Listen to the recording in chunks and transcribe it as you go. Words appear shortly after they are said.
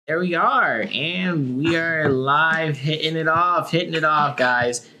There we are, and we are live, hitting it off,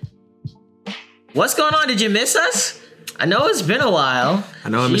 guys. What's going on? Did you miss us? I know it's been a while. I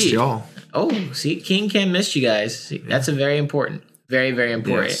know I missed y'all. Oh, see, King Ken missed you guys. See, that's a very important, very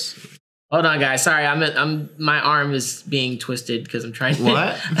important. Yes. Hold on, guys. Sorry, my arm is being twisted because I'm trying to.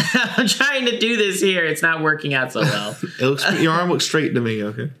 What? I'm trying to do this here. It's not working out so well. Your arm looks straight to me.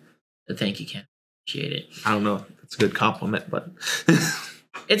 Okay. Thank you, Ken. Appreciate it. I don't know. It's a good compliment, but.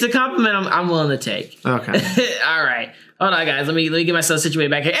 It's a compliment I'm willing to take. Okay. All right. Hold on, guys. Let me get myself situated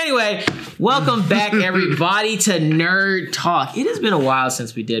back here. Anyway, welcome back, everybody, to Nerd Talk. It has been a while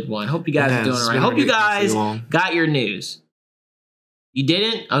since we did one. Hope you guys are doing all right. Hope you guys got your news. You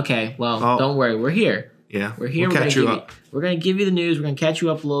didn't? Okay. Well, don't worry. We're here. Yeah. We're here. We'll catch you up. We're going to give you the news. We're going to catch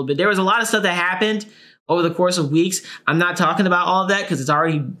you up a little bit. There was a lot of stuff that happened over the course of weeks. I'm not talking about all of that because it's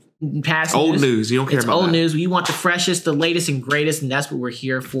already past old news. You don't care about old that. news. We want the freshest, the latest, and greatest, and that's what we're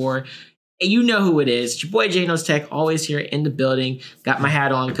here for. And you know who it is. It's your boy Gnosis Tech, always here in the building. Got my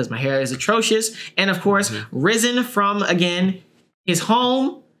hat on because my hair is atrocious. And of course, risen from, again, his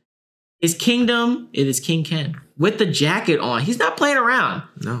home, his kingdom. It is King Ken with the jacket on. He's not playing around.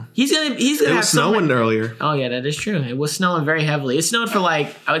 No. He's gonna it was snowing earlier. Oh yeah, that is true. It was snowing very heavily. It snowed for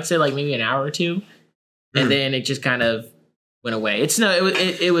I would say maybe an hour or two. And then it just kind of went away.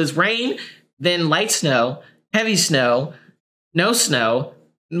 It was rain, then light snow, heavy snow, no snow,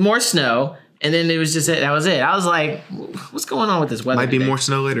 more snow, and then it was just it. That was it. I was like, what's going on with this weather? Might be more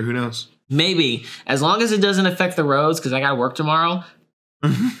snow later. Who knows? Maybe. As long as it doesn't affect the roads, because I got to work tomorrow,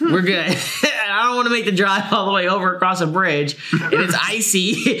 we're good. I don't want to make the drive all the way over across a bridge, and it's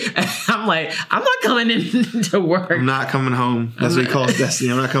icy. I'm like, I'm not coming in to work. I'm not coming home. That's what we call it, Destiny.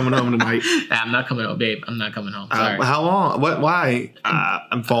 I'm not coming home tonight. I'm not coming home, babe. I'm not coming home. Sorry. How long? What? Why?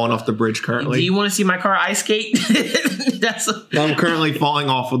 I'm falling off the bridge currently. Do you want to see my car ice skate? I'm currently falling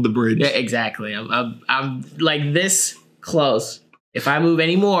off of the bridge. Yeah, exactly. I'm like this close. If I move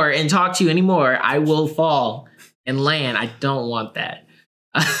anymore and talk to you anymore, I will fall and land. I don't want that.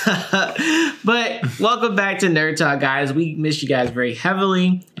 But welcome back to Nerd Talk, guys. We miss you guys very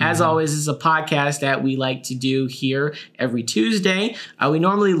heavily. As always, this is a podcast that we like to do here every Tuesday. We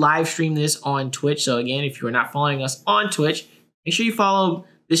normally live stream this on Twitch. So again, if you are not following us on Twitch, make sure you follow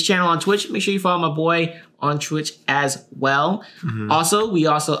this channel on Twitch. Make sure you follow my boy on Twitch as well. Also, we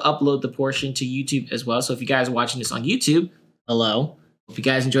also upload the portion to YouTube as well. So if you guys are watching this on YouTube, hello. Hope you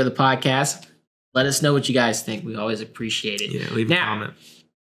guys enjoy the podcast. Let us know what you guys think. We always appreciate it. Yeah, leave a comment.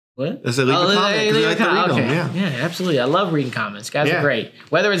 What? I said leave a comment. Leave a comment. Okay. Yeah, absolutely. I love reading comments. Guys are great.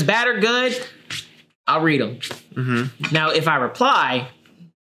 Whether it's bad or good, I'll read them. Now, if I reply,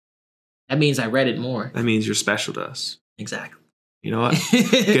 that means I read it more. That means you're special to us. Exactly. You know what?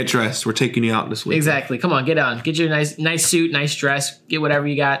 Get dressed. We're taking you out this week. Exactly. Come on, get on. Get your nice suit, nice dress. Get whatever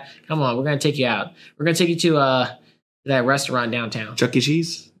you got. Come on, we're gonna take you out. We're gonna take you to that restaurant downtown. Chuck E.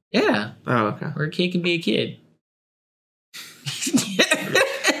 Cheese? Yeah. Oh, okay. Where a kid can be a kid.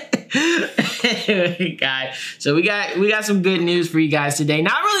 Anyway, guys, so we got some good news for you guys today.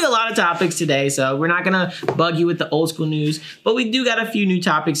 Not really a lot of topics today, so we're not gonna bug you with the old school news, but we do got a few new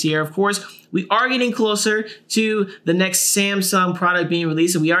topics here. Of course, we are getting closer to the next Samsung product being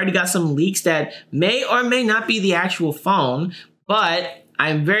released, and we already got some leaks that may or may not be the actual phone, but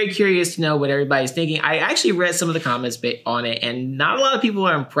I'm very curious to know what everybody's thinking. I actually read some of the comments on it, and not a lot of people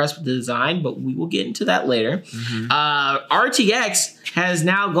are impressed with the design, but we will get into that later. RTX has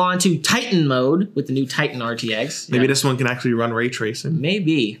now gone to Titan mode with the new Titan RTX. Maybe this one can actually run ray tracing.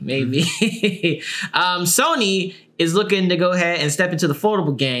 Maybe. Sony is looking to go ahead and step into the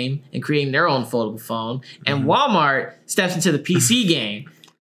foldable game and creating their own foldable phone, and Walmart steps into the PC game.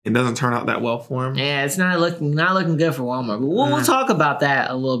 It doesn't turn out that well for him. Yeah, it's not looking good for Walmart. But we'll talk about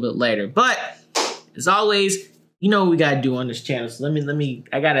that a little bit later. But as always, you know what we gotta do on this channel. So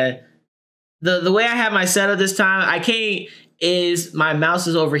I gotta the way I have my setup this time, my mouse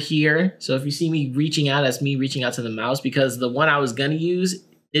is over here. So if you see me reaching out, that's me reaching out to the mouse because the one I was gonna use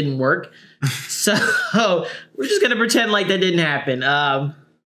didn't work. So we're just gonna pretend like that didn't happen.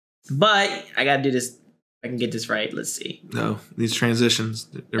 But I gotta do this. I can get this right. Let's see. No, these transitions.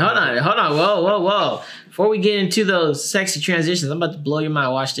 Hold on. Whoa. Before we get into those sexy transitions, I'm about to blow your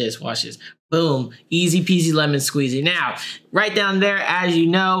mind. Watch this. Boom. Easy peasy lemon squeezy. Now, right down there, as you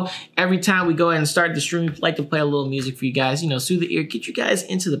know, every time we go ahead and start the stream, we like to play a little music for you guys, soothe the ear, get you guys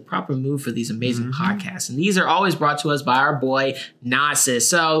into the proper mood for these amazing podcasts. And these are always brought to us by our boy, Gnosis.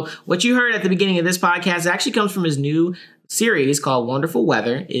 So what you heard at the beginning of this podcast actually comes from his new series called Wonderful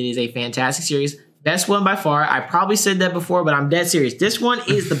Weather. It is a fantastic series. Best one by far. I probably said that before, but I'm dead serious. This one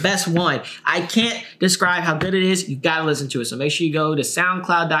is the best one. I can't describe how good it is. You got to listen to it. So make sure you go to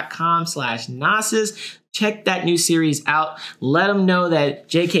soundcloud.com/Gnosis. Check that new series out. Let them know that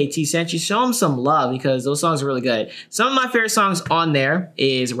JKT sent you. Show them some love because those songs are really good. Some of my favorite songs on there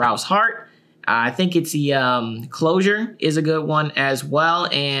is Ralph's Heart. I think it's the Closure is a good one as well.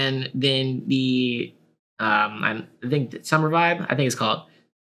 And then the, I think Summer Vibe, I think it's called.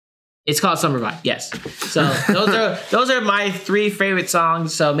 It's called Summer Vibe, yes. So those are my 3 favorite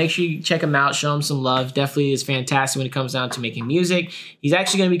songs. So make sure you check him out, show him some love. Definitely is fantastic when it comes down to making music. He's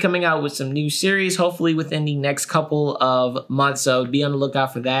actually going to be coming out with some new series, hopefully within the next couple of months. So be on the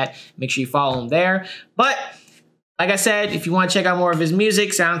lookout for that. Make sure you follow him there. But like I said, if you want to check out more of his music,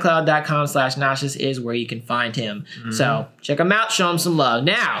 soundcloud.com/Gnosis is where you can find him. So check him out, show him some love.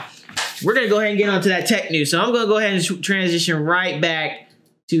 Now, we're going to go ahead and get onto that tech news. So I'm going to go ahead and transition right back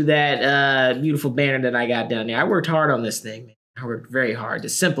to that beautiful banner that I got down there. I worked hard on this thing, man. I worked very hard to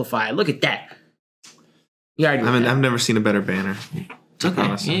simplify it. Look at that. I've never seen a better banner.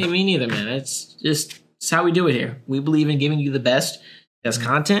 Okay, yeah, me neither, man. It's how we do it here. We believe in giving you the best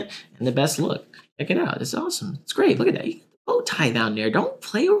content and the best look. Check it out. It's awesome. It's great. Look at that. Bow tie down there. Don't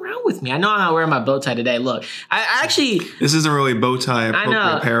play around with me. I know I'm not wearing my bow tie today. Look, I actually. This isn't really bow tie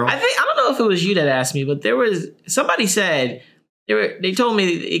apparel. I don't know if it was you that asked me, but somebody said. They told me,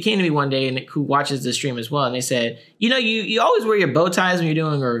 it came to me one day and who watches the stream as well, and they said, you always wear your bow ties when you're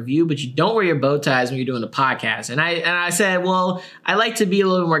doing a review, but you don't wear your bow ties when you're doing a podcast. And I said, well, I like to be a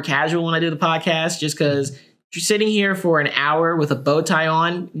little bit more casual when I do the podcast, just because you're sitting here for an hour with a bow tie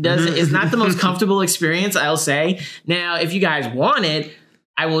on is not the most comfortable experience, I'll say. Now, if you guys want it,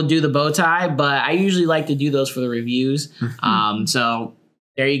 I will do the bow tie, but I usually like to do those for the reviews. So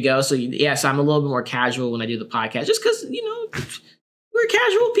there you go. So yes, I'm a little bit more casual when I do the podcast, just because we're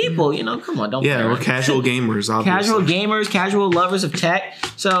casual people. Come on, don't. Yeah, we're casual gamers. Obviously. Casual gamers, casual lovers of tech.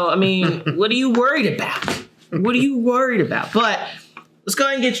 So I mean, what are you worried about? What are you worried about? But let's go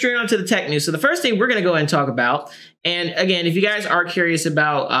ahead and get straight on to the tech news. So the first thing we're going to go ahead and talk about, and again, if you guys are curious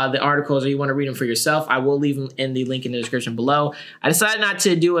about the articles or you want to read them for yourself, I will leave them in the link in the description below. I decided not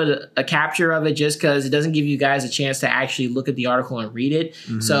to do a capture of it just because it doesn't give you guys a chance to actually look at the article and read it.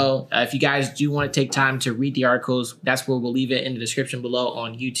 So if you guys do want to take time to read the articles, that's where we'll leave it in the description below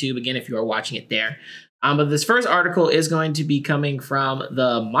on YouTube, again, if you are watching it there. But this first article is going to be coming from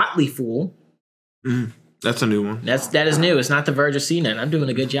the Motley Fool. That's a new one. That is new. It's not the Verge of CNET. I'm doing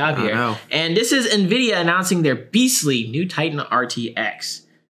a good job here. I know. And this is NVIDIA announcing their beastly new Titan RTX.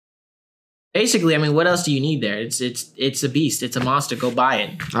 Basically, I mean, what else do you need there? It's a beast. It's a monster. Go buy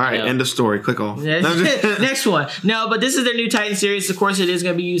it. All right, end of story. Click off. Next one. No, but this is their new Titan series. Of course, it is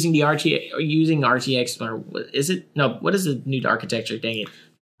going to be using the RTX. Or is it? No. What is the new architecture? Dang it.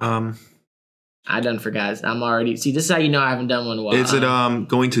 I done forgot. I'm already. See, this is how you know I haven't done one in a while. Is it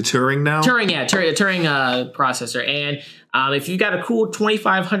going to Turing now? Turing, yeah, Turing processor. And if you got a cool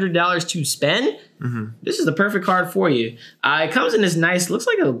 $2,500 to spend, this is the perfect card for you. It comes in this nice, looks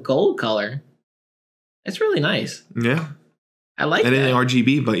like a gold color. It's really nice. Yeah, I like that. It ain't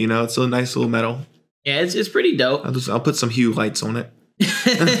RGB, but it's a nice little metal. Yeah, it's pretty dope. I'll put some hue lights on it.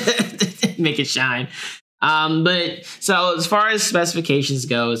 Make it shine. But so as far as specifications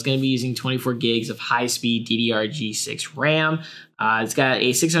go, it's going to be using 24 gigs of high-speed DDR-G6 RAM. It's got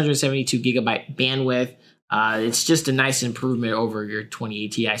a 672 gigabyte bandwidth. It's just a nice improvement over your 2080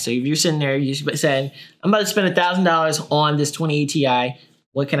 Ti. So if you're sitting there, you said, I'm about to spend $1,000 on this 2080 Ti.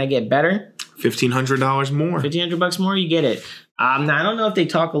 What can I get better? $1,500 more. $1,500 more, you get it. Now, I don't know if they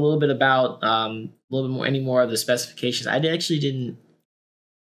talk a little bit about any more of the specifications. I actually didn't.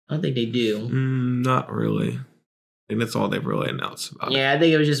 I don't think they do. Not really. I think that's all they've really announced about it. I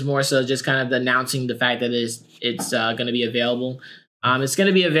think it was just more so just kind of announcing the fact that it's going to be available. It's going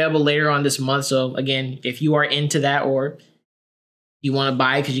to be available later on this month. So again, if you are into that or you want to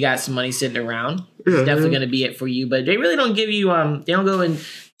buy it because you got some money sitting around, it's definitely going to be it for you. But they really don't give you they don't go in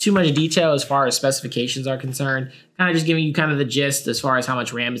too much detail as far as specifications are concerned. Kind of just giving you kind of the gist as far as how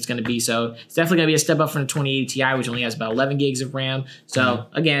much RAM it's going to be. So it's definitely going to be a step up from the 2080 Ti, which only has about 11 gigs of RAM. So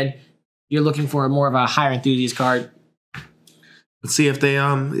again, you're looking for more of a higher enthusiast card. Let's see if they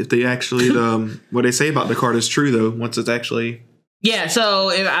actually what they say about the card is true though. Once it's actually. Yeah, so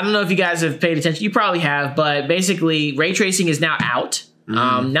I don't know if you guys have paid attention. You probably have, but basically ray tracing is now out.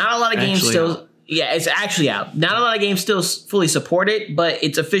 Not a lot of games still. Out. Yeah, it's actually out. Not a lot of games still fully support it, but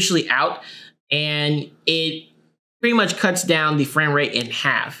it's officially out, and it pretty much cuts down the frame rate in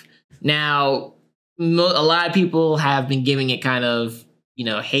half. Now, a lot of people have been giving it kind of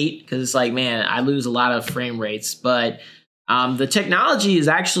hate because it's like, man, I lose a lot of frame rates, but The technology is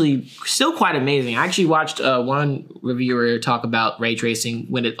actually still quite amazing. I actually watched one reviewer talk about ray tracing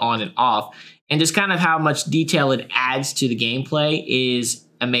when it's on and off, and just kind of how much detail it adds to the gameplay is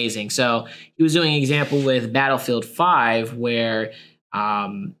amazing. So he was doing an example with Battlefield 5 where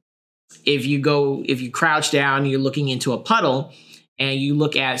if you crouch down, you're looking into a puddle, and you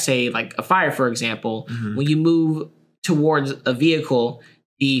look at, say, like a fire, for example, when you move towards a vehicle,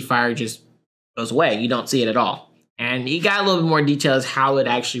 the fire just goes away. You don't see it at all. And he got a little bit more details how it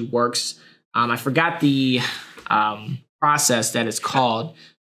actually works. I forgot the process that it's called,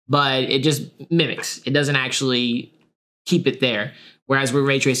 but it just mimics. It doesn't actually keep it there, whereas with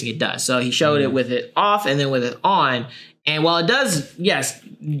ray tracing, it does. So he showed it with it off and then with it on. And while it does, yes,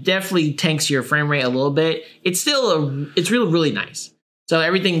 definitely tanks your frame rate a little bit, it's really, really nice. So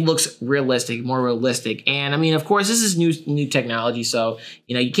everything looks realistic, more realistic. And I mean, of course, this is new technology, so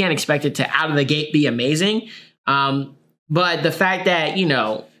you can't expect it to out of the gate be amazing. But the fact that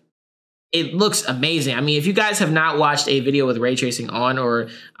it looks amazing. I mean, if you guys have not watched a video with ray tracing on, or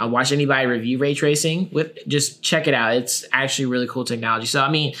watched anybody review ray tracing, just check it out. It's actually really cool technology. So I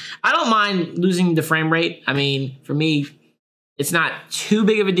mean, I don't mind losing the frame rate. I mean, for me, it's not too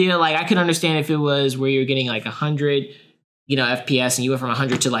big of a deal. Like, I could understand if it was where you're getting like 100, FPS, and you went from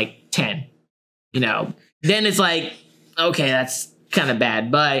 100 to like 10, then it's like, okay, that's kind of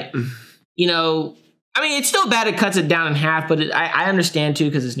bad. But, I mean, it's still bad. It cuts it down in half, but I understand too,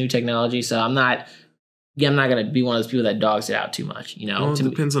 because it's new technology. So I'm not going to be one of those people that dogs it out too much, Well, it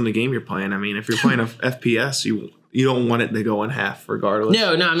depends on the game you're playing. I mean, if you're playing a FPS, you don't want it to go in half regardless.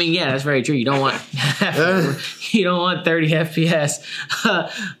 No, I mean, yeah, that's very true. You don't want 30 FPS.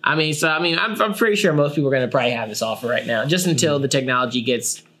 I'm pretty sure most people are going to probably have this offer right now, just until the technology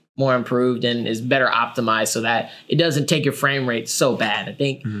gets more improved and is better optimized so that it doesn't take your frame rate so bad. I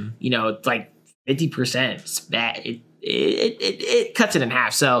think, it's like 50%. It's bad. It cuts it in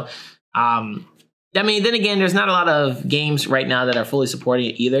half. So, I mean, then again, there's not a lot of games right now that are fully supporting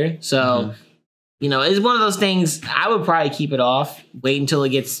it either. So, it's one of those things. I would probably keep it off, wait until it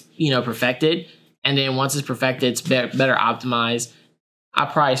gets, perfected. And then once it's perfected, it's better optimized. I'll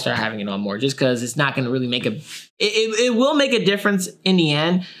probably start having it on more, just because it's not going to really make it will make a difference in the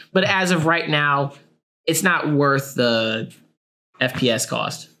end. But as of right now, it's not worth the FPS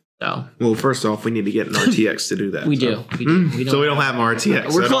cost. So, well, first off, we need to get an RTX to do that. We do. So we don't have an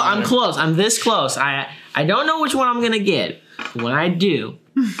RTX. I'm close. I'm this close. I don't know which one I'm going to get. When I do,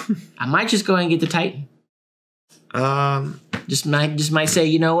 I might just go ahead and get the Titan. Just might say,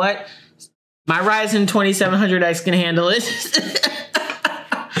 you know what? My Ryzen 2700X can handle it.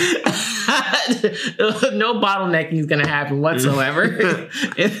 No bottlenecking is going to happen whatsoever.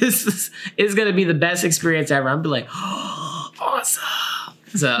 It's going to be the best experience ever. I'm be like, oh, awesome.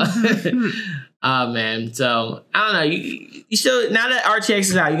 So, oh man. So I don't know. You still, now that RTX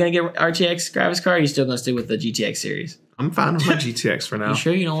is out, you gonna get RTX graphics card? Or you still gonna stick with the GTX series? I'm fine with my GTX for now. You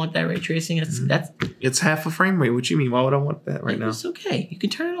sure you don't want that ray tracing? It's half a frame rate. What you mean? Why would I want that right now? It's okay. You can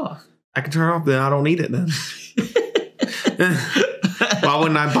turn it off. I can turn it off. Then I don't need it. Then why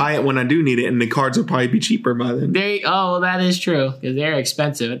wouldn't I buy it when I do need it? And the cards will probably be cheaper by then. Well, that is true, because they're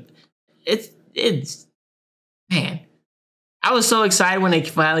expensive. It's man. I was so excited when they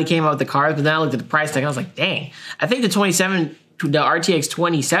finally came out with the cards, but then I looked at the price tag and I was like, dang. I think the RTX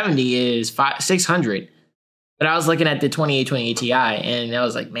 2070 is $600. But I was looking at the 2820 Ti, and I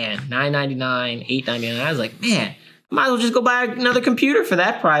was like, man, $999, $899. I was like, man, I might as well just go buy another computer for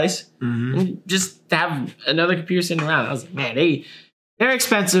that price. And just have another computer sitting around. I was like, man, they're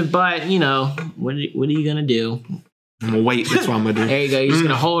expensive, but, what are you going to do? I'm going to wait. That's what I'm going to do. There you go. You're just going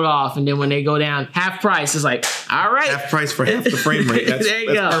to hold off. And then when they go down half price, it's like, all right. Half price for half the frame rate. That's, there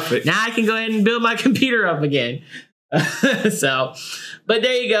you go. Perfect. Now I can go ahead and build my computer up again. So, but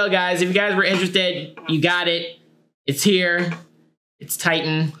there you go, guys. If you guys were interested, you got it. It's here. It's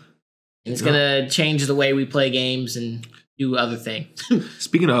Titan. And it's going to change the way we play games and do other things.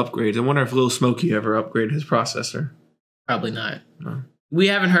 Speaking of upgrades, I wonder if Lil Smokey ever upgraded his processor. Probably not. No. We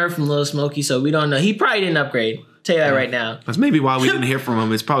haven't heard from Lil Smokey, so we don't know. He probably didn't upgrade. Tell you that right now. That's maybe why we didn't hear from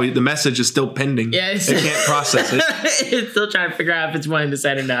him. It's probably the message is still pending. Yeah, it can't process it. It's still trying to figure out if it's wanting to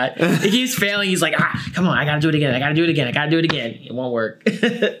send or not. It keeps failing. He's like, come on, I gotta do it again. I gotta do it again. It won't work.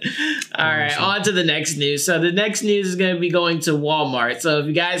 All right, on to the next news. So the next news is gonna be going to Walmart. So if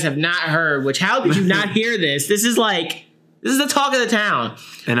you guys have not heard, which how did you not hear this? This is the talk of the town.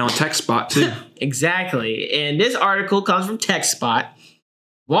 And on TechSpot too. Exactly. And this article comes from TechSpot.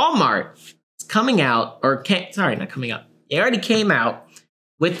 Walmart is coming out, not coming out. They already came out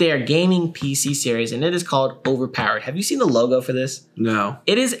with their gaming PC series, and it is called Overpowered. Have you seen the logo for this? No.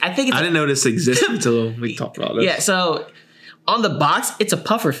 It is, I think it's... I didn't know this existed until we talked about this. Yeah, so On the box, it's a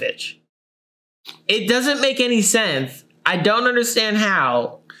pufferfish. It doesn't make any sense. I don't understand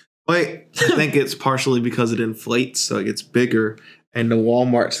how. Wait, I think it's partially because it inflates, so it gets bigger, and the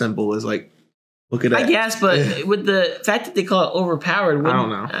Walmart symbol is like, look at that. I guess, but with the fact that they call it overpowered, I don't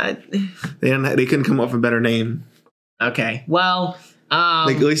know. They couldn't come up with a better name. Okay, well,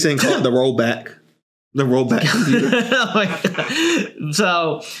 like, at least they didn't call it the rollback. The rollback computer. Oh my God.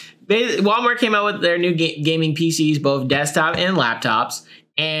 So Walmart came out with their new gaming PCs, both desktop and laptops,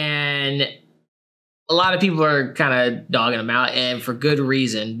 and a lot of people are kind of dogging them out, and for good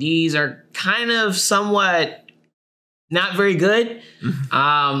reason. These are kind of somewhat not very good.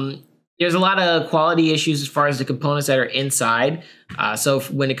 There's a lot of quality issues as far as the components that are inside. So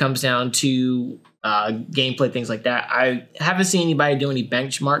when it comes down to gameplay, things like that, I haven't seen anybody do any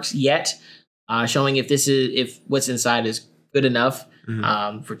benchmarks yet, showing if what's inside is good enough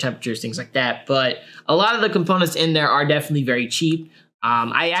for temperatures, things like that. But a lot of the components in there are definitely very cheap.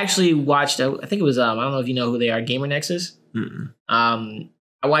 I actually watched, I think it was, I don't know if you know who they are, Gamer Nexus. I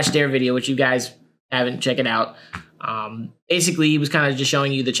watched their video, which you guys haven't, check it out. Basically, he was kind of just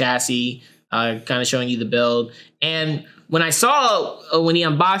showing you the chassis, kind of showing you the build. And when I saw, when he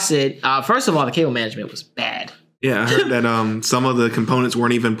unboxed it, first of all, the cable management was bad. Yeah, I heard that some of the components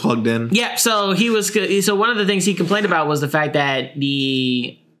weren't even plugged in. Yeah, so one of the things he complained about was the fact that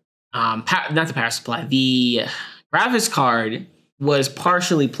the, not the power supply, the graphics card was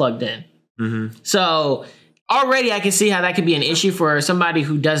partially plugged in. So already I can see how that could be an issue for somebody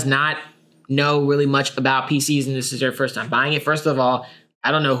who does not know really much about PCs and this is their first time buying it. First of all,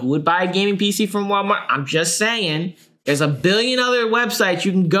 I don't know who would buy a gaming PC from Walmart. I'm just saying there's a billion other websites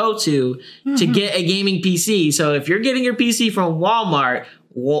you can go to get a gaming PC. So if you're getting your PC from Walmart,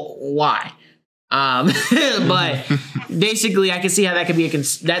 why? But basically I can see how that could be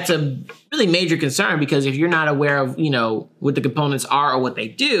that's a really major concern, because if you're not aware of, what the components are or what they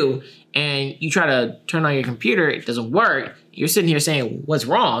do, and you try to turn on your computer, it doesn't work. You're sitting here saying, what's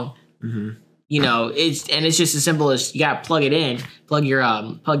wrong? It's just as simple as you got to plug it in, plug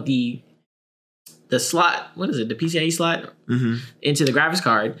the slot, what is it, the PCIe slot into the graphics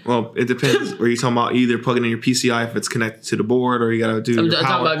card. Well, it depends. Are you talking about either plugging in your PCI if it's connected to the board, or you got to do I'm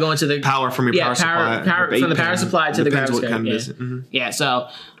talking about going to the power from your power supply. Power from the power supply to the graphics card. Yeah, so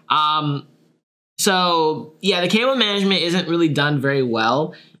the cable management isn't really done very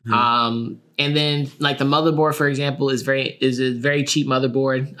well. And then like the motherboard, for example, is a very cheap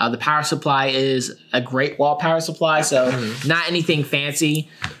motherboard. The power supply is a great wall power supply, so not anything fancy.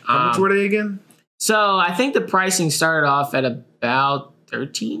 How much were they again? So I think the pricing started off at about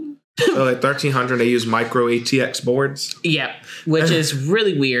 13. So at 1300, they use micro ATX boards. Yeah, which is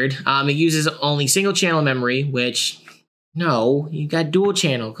really weird. It uses only single channel memory, which no, you got dual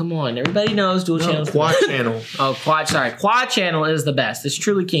channel. Come on, everybody knows dual channel. Quad channel. Oh, quad channel is the best. It's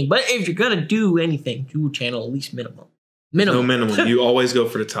truly king. But if you're gonna do anything, dual channel at least minimum. No minimum. You always go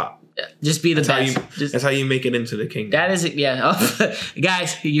for the top. Just be the best. That's how you make it into the kingdom. That is it. Yeah.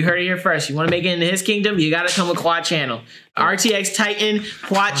 Guys, you heard it here first. You want to make it into his kingdom, you got to come with quad channel. RTX Titan,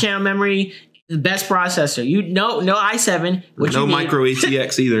 quad channel memory, the best processor. No i7. No micro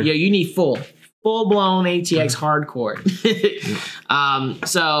ATX either. Yeah, you need full blown ATX hardcore.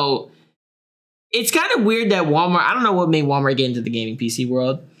 So it's kind of weird that Walmart, I don't know what made Walmart get into the gaming PC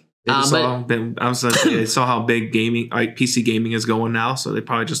world. They saw how big gaming, like PC gaming, is going now, so they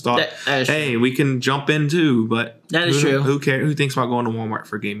probably just thought, "Hey, we can jump in too." But that is true. Who cares? Who thinks about going to Walmart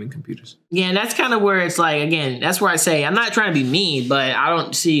for gaming computers? Yeah, and that's kind of where it's like, again, that's where I say I'm not trying to be mean, but I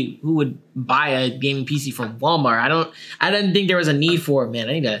don't see who would buy a gaming PC from Walmart. I didn't think there was a need for it, man.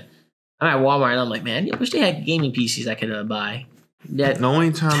 I'm at Walmart and I'm like, man, I wish they had gaming PCs I could buy. The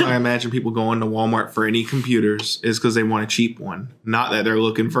only time I imagine people going to Walmart for any computers is because they want a cheap one, not that they're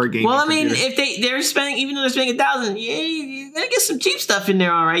looking for a gaming. Well, I mean, computer. if they're spending, even though they're spending $1,000, you gotta get some cheap stuff in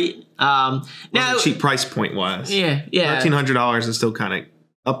there, all right. Now, cheap price point wise, yeah, $1,300 is still kind of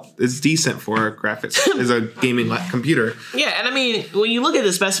up. It's decent for a graphics as a gaming computer. Yeah, and I mean, when you look at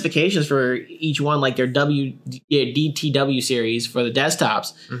the specifications for each one, like their DTW series for the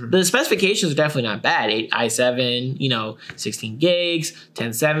desktops, the specifications are definitely not bad. i7, 16 gigs,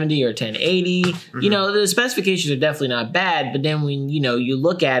 1070 or 1080. The specifications are definitely not bad. But then when you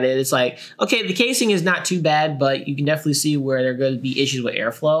look at it, it's like, okay, the casing is not too bad, but you can definitely see where there are going to be issues with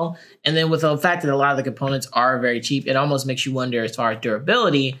airflow. And then with the fact that a lot of the components are very cheap, it almost makes you wonder, as far as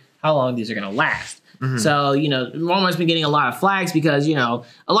durability, how long these are going to last. So, Walmart's been getting a lot of flags because, a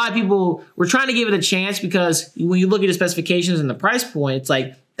lot of people were trying to give it a chance, because when you look at the specifications and the price point, it's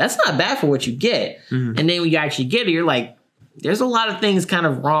like, that's not bad for what you get. And then when you actually get it, you're like, there's a lot of things kind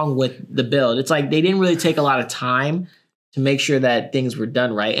of wrong with the build. It's like they didn't really take a lot of time to make sure that things were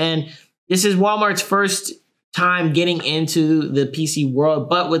done right. And this is Walmart's first time getting into the PC world,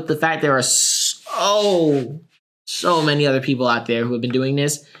 but with the fact there are so many other people out there who have been doing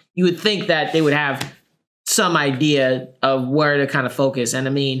this, you would think that they would have some idea of where to kind of focus. And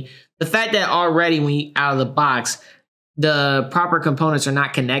I mean, the fact that already when you out of the box, the proper components are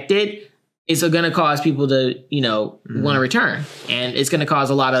not connected, it's going to cause people to, want to return. And it's going to cause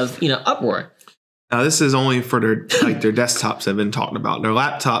a lot of, uproar. Now, this is only for their desktops have been talked about. Their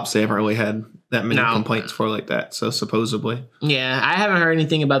laptops, they haven't really had that many complaints for like that. So supposedly. Yeah, I haven't heard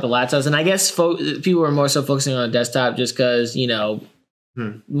anything about the laptops. And I guess people are more so focusing on a desktop just because,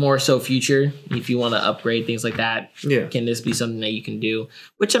 more so future, if you want to upgrade things like that. Yeah. Can this be something that you can do?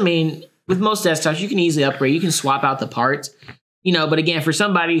 Which, I mean, with most desktops, you can easily upgrade. You can swap out the parts, but again, for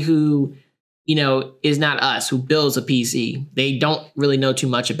somebody who, is not us, who builds a PC, they don't really know too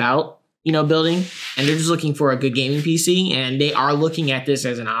much about, building, and they're just looking for a good gaming PC, and they are looking at this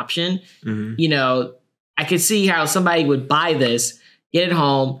as an option. Mm-hmm. I could see how somebody would buy this, get it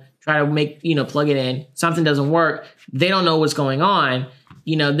home, try to make, plug it in, something doesn't work, they don't know what's going on,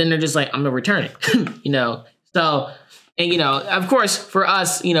 then they're just like, I'm gonna return it, So, and, of course, for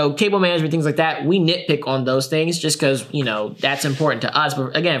us, cable management, things like that, we nitpick on those things just because, that's important to us.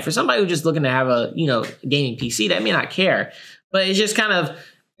 But again, for somebody who's just looking to have a, gaming PC, that may not care. But it's just kind of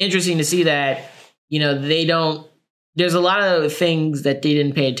interesting to see that, there's a lot of things that they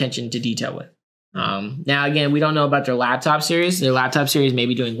didn't pay attention to detail with. Now, again, we don't know about their laptop series. Their laptop series may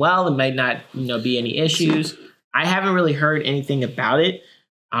be doing well. There might not, be any issues. I haven't really heard anything about it.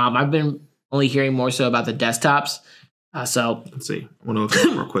 I've been only hearing more so about the desktops. So let's see. I want to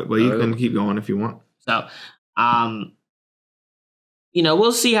look real quick, but you can keep going if you want. So,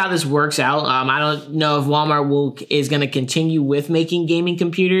 we'll see how this works out. I don't know if Walmart is going to continue with making gaming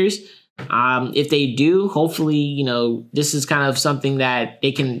computers. If they do, hopefully, this is kind of something that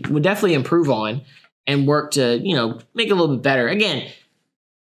they would definitely improve on and work to, make it a little bit better. Again,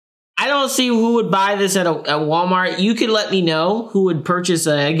 I don't see who would buy this at Walmart. You could let me know who would purchase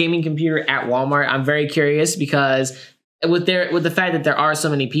a gaming computer at Walmart. I'm very curious because with the fact that there are so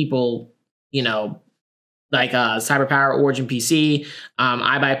many people, like CyberPower, Origin PC,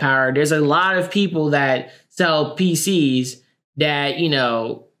 iBuyPower, there's a lot of people that sell PCs that,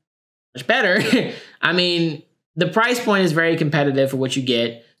 much better. I mean, the price point is very competitive for what you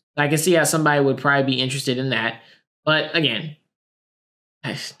get. I can see how somebody would probably be interested in that. But again,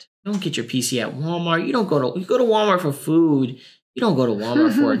 don't get your PC at Walmart. You go to Walmart for food. You don't go to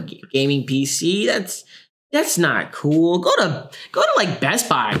Walmart for a gaming PC. That's not cool. Go to like Best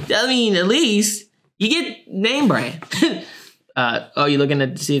Buy. I mean, at least you get name brand. You looking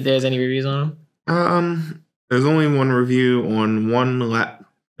to see if there's any reviews on them? There's only one review on one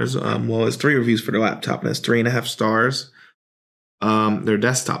there's 3 reviews for the laptop, and it's 3.5 stars. Their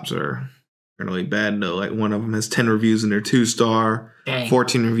desktops are really bad though. Like one of them has 10 reviews and they're 2-star,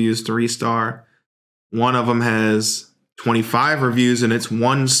 14 reviews, 3-star. One of them has 25 reviews and it's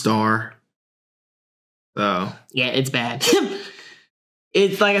 1 star. So yeah, it's bad.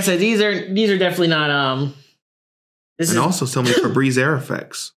 It's like I said, these are definitely not also tell me Febreze Air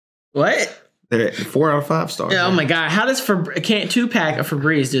Effects. What? They're 4 out of 5 stars. Oh my god, how does 2-pack of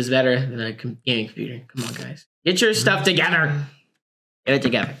Febreze do better than a gaming computer? Come on, guys, get your stuff together. Get it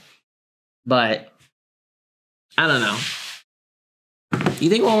together. But I don't know. You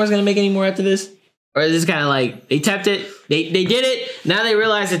think Walmart's gonna make any more after this? Or is this kind of like they tapped it, they did it, now they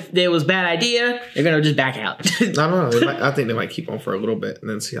realize that it was a bad idea, they're gonna just back out? I don't know. I think they might keep on for a little bit and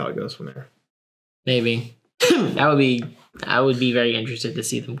then see how it goes from there. Maybe. I would be very interested to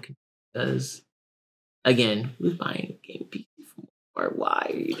see them, because again, who's buying a game PC from Walmart? Why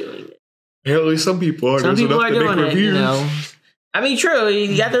are you doing it? Yeah, at least some people are. Some people are doing it, I mean, true.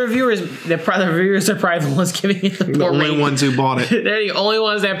 You got the reviewers. The reviewers are probably the ones giving it the poor rating. The only ones who bought it. They're the only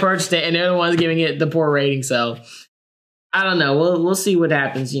ones that purchased it, and they're the ones giving it the poor rating. So I don't know. We'll see what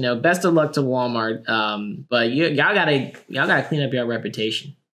happens. Best of luck to Walmart. But y'all gotta clean up your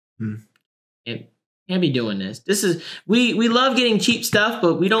reputation. And can't be doing this. This is we love getting cheap stuff,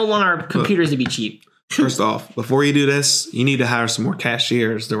 but we don't want our computers to be cheap. First off, before you do this, you need to hire some more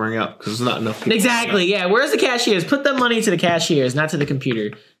cashiers to ring up because there's not enough people. Exactly. Yeah. Where's the cashiers? Put the money to the cashiers, not to the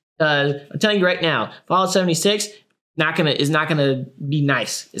computer. I'm telling you right now, Fallout 76 is not gonna be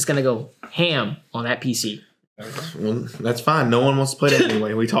nice. It's gonna go ham on that PC. Well, that's fine. No one wants to play that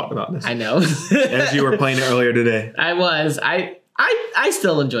anyway. We talked about this. I know. As you were playing it earlier today. I was. I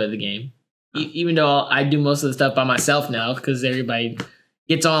still enjoy the game, even though I do most of the stuff by myself now because everybody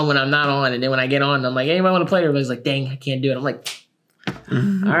gets on when I'm not on, and then when I get on, I'm like, anybody want to play? Everybody's like, dang, I can't do it. I'm like,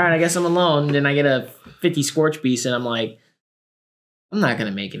 all right, I guess I'm alone. And then I get a 50 Scorch Beast, and I'm like, I'm not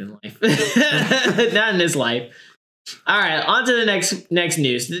gonna make it in life. Not in this life. All right, on to the next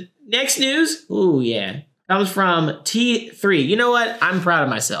news. The next news, ooh yeah, comes from T3. You know what? I'm proud of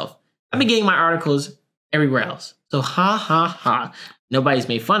myself. I've been getting my articles everywhere else. So ha ha ha. Nobody's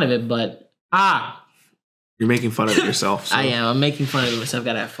made fun of it, but you're making fun of it yourself. So. I am. I'm making fun of it myself.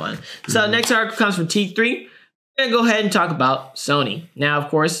 Gotta have fun. So next article comes from T3. We're gonna go ahead and talk about Sony. Now, of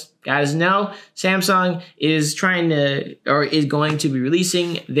course, guys know Samsung is going to be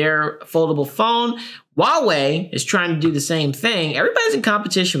releasing their foldable phone. Huawei is trying to do the same thing. Everybody's in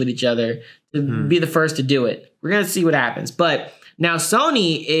competition with each other to be the first to do it. We're gonna see what happens, but. Now,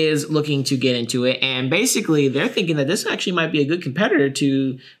 Sony is looking to get into it, and basically they're thinking that this actually might be a good competitor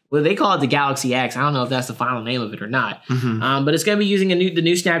to what they call it the Galaxy X. I don't know if that's the final name of it or not, but it's going to be using the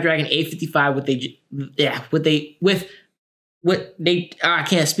new Snapdragon 855 I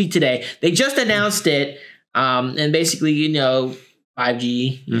can't speak today. They just announced it, and basically,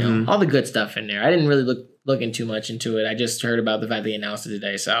 5G, all the good stuff in there. I didn't really look in too much into it. I just heard about the fact they announced it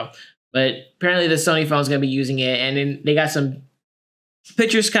today. So, but apparently the Sony phone is going to be using it, and then they got some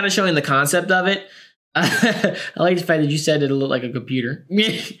pictures kind of showing the concept of it. I like the fact that you said it looked like a computer.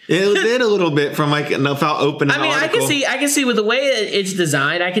 It did a little bit from how open. I mean, article. I can see with the way it's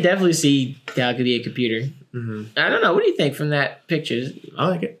designed. I could definitely see how it could be a computer. I don't know. What do you think from that picture? I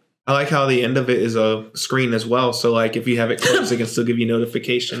like it. I like how the end of it is a screen as well. So like if you have it closed, it can still give you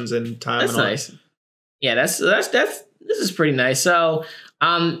notifications and time. That's and all nice. Yeah, this is pretty nice. So.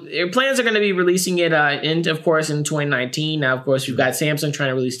 Their plans are going to be releasing it in 2019. Now, of course, we've got Samsung trying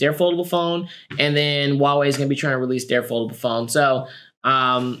to release their foldable phone, and then Huawei is going to be trying to release their foldable phone. So,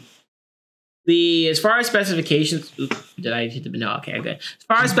 as far as specifications, did I hit the no? Okay, good. As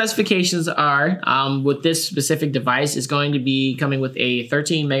far as specifications are, with this specific device, is going to be coming with a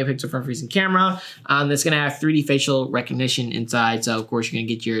 13 megapixel front-facing camera. That's going to have 3D facial recognition inside. So, of course, you're going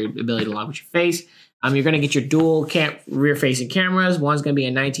to get your ability to log with your face. You're going to get your dual rear-facing cameras. One's going to be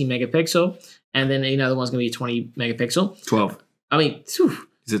a 19 megapixel, and then another one's going to be a 20 megapixel. 12. I mean,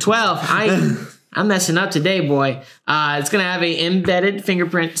 is it 12? I'm messing up today, boy. It's going to have an embedded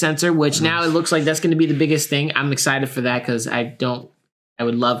fingerprint sensor, which now it looks like that's going to be the biggest thing. I'm excited for that because I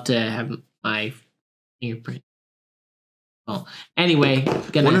would love to have my fingerprint. Oh, anyway.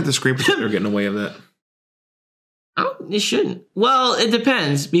 Wonder if the screen protector getting away of that. Oh, it shouldn't. Well, it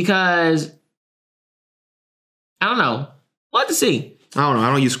depends because... I don't know. We'll have to see. I don't know.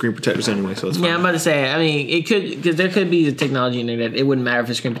 I don't use screen protectors anyway, so it's fine. Yeah, I'm about to say. I mean, it could because there could be the technology in there that it wouldn't matter if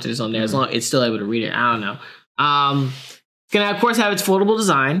the screen protector's on there as long as it's still able to read it. I don't know. It's gonna of course have its foldable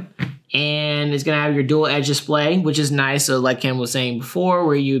design, and it's gonna have your dual edge display, which is nice. So, like Ken was saying before,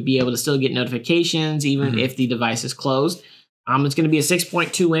 where you'd be able to still get notifications even if the device is closed. It's gonna be a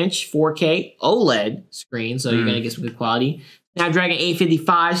 6.2 inch 4K OLED screen, so you're gonna get some good quality. Snapdragon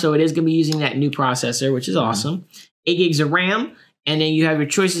 855, so it is going to be using that new processor, which is awesome. 8 gigs of RAM, and then you have your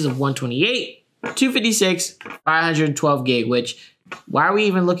choices of 128, 256, 512 gig, which, why are we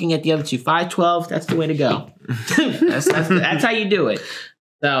even looking at the other two? 512, that's the way to go. that's how you do it.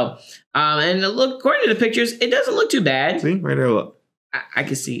 So, and look, according to the pictures, it doesn't look too bad. See, right there, look. I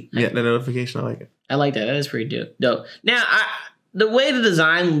can see. Yeah, the notification, I like it. I like that. That is pretty dope. Now, the way the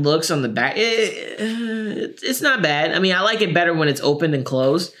design looks on the back, it's not bad. I mean, I like it better when it's open than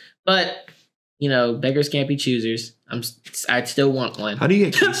closed. But, beggars can't be choosers. I still want one. How do you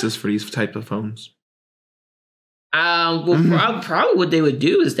get cases for these type of phones? Probably what they would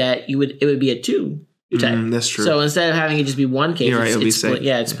do is that it would be a two type. That's true. So instead of having it just be one case,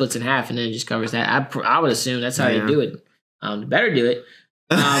 it splits in half and then it just covers that. I would assume that's how they do it. Better do it.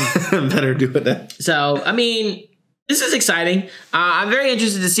 Better do it then. So, I mean... This is exciting. I'm very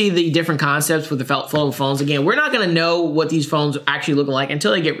interested to see the different concepts with the foldable phones. Again, we're not going to know what these phones actually look like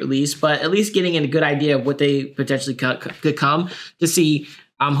until they get released, but at least getting a good idea of what they potentially could come to see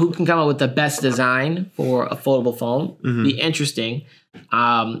who can come up with the best design for a foldable phone. Be interesting.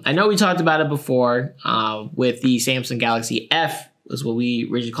 I know we talked about it before with the Samsung Galaxy F was what we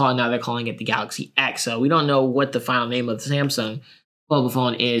originally called it. Now they're calling it the Galaxy X. So we don't know what the final name of the Samsung foldable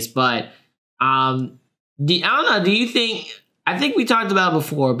phone is, but... I don't know. Do you think? I think we talked about it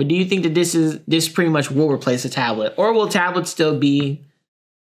before, but do you think that this pretty much will replace a tablet, or will tablets still be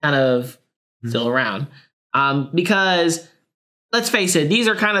kind of still around? Because let's face it, these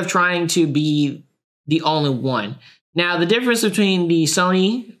are kind of trying to be the only one. Now, the difference between the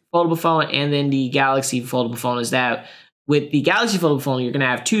Sony foldable phone and then the Galaxy foldable phone is that with the Galaxy foldable phone, you're going to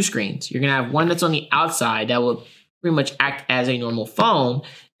have two screens. You're going to have one that's on the outside that will pretty much act as a normal phone,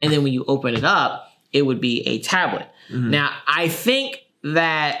 and then when you open it up, it would be a tablet. Now, I think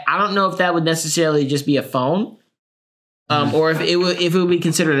that I don't know if that would necessarily just be a phone. Or if it would be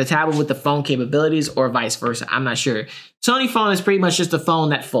considered a tablet with the phone capabilities, or vice versa. I'm not sure. Sony phone is pretty much just a phone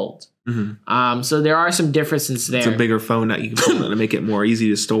that folds. So there are some differences there. It's a bigger phone that you can put to make it more easy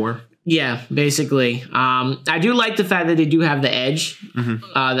to store. Yeah, basically. I do like the fact that they do have the edge.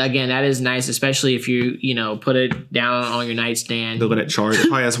 Again, that is nice, especially if you put it down on your nightstand. They'll let it charge. It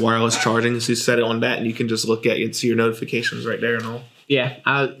probably has wireless charging, so you set it on that, and you can just look at it and see your notifications right there and all. Yeah,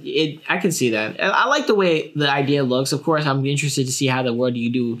 I can see that. I like the way the idea looks. Of course, I'm interested to see how the world you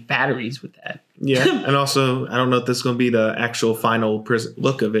do batteries with that. Yeah, and also, I don't know if this is going to be the actual final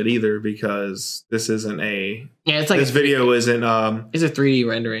look of it either, because this isn't a... Yeah, it's like... This video isn't... It's a 3D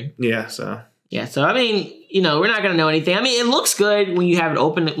rendering. Yeah, so... Yeah, so, I mean, we're not going to know anything. I mean, it looks good when you have it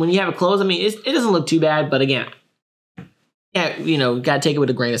open. When you have it closed, I mean, it doesn't look too bad, but again, yeah, got to take it with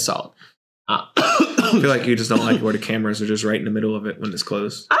a grain of salt. I feel like you just don't like where the cameras are just right in the middle of it when it's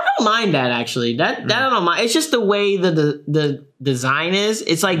closed. I don't mind that, actually. That I don't mind. It's just the way the design is.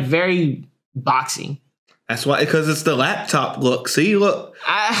 It's like very boxy. That's why, because it's the laptop look. See, look.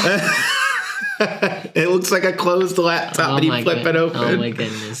 It looks like a closed laptop and you flip it open. Oh my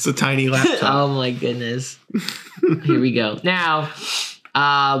goodness. It's a tiny laptop. Oh my goodness. Here we go. Now,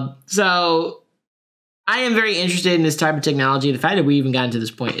 so I am very interested in this type of technology. The fact that we even got to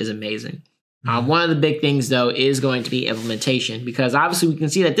this point is amazing. One of the big things, though, is going to be implementation, because obviously we can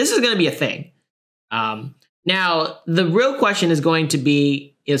see that this is going to be a thing. Now, the real question is going to be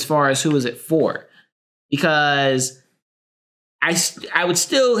as far as who is it for, because I would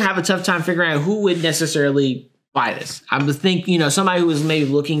still have a tough time figuring out who would necessarily buy this. I would think, somebody who is maybe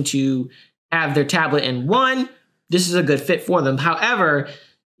looking to have their tablet in one, this is a good fit for them. However,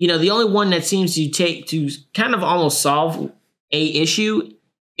 the only one that seems to take to kind of almost solve a issue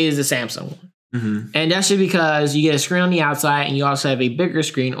is the Samsung one. And that's just because you get a screen on the outside and you also have a bigger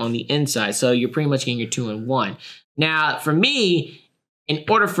screen on the inside. So you're pretty much getting your 2-in-1. Now, for me, in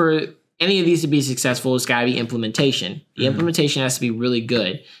order for any of these to be successful, it's got to be implementation. The implementation has to be really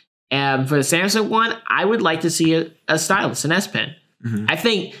good. And for the Samsung one, I would like to see a stylus, an S Pen. I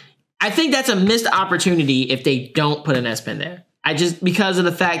think that's a missed opportunity if they don't put an S Pen there. Because of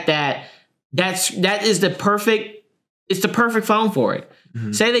the fact that that is the perfect phone for it.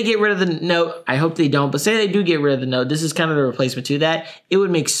 Say they get rid of the Note. I hope they don't, but say they do get rid of the Note. This is kind of the replacement to that. It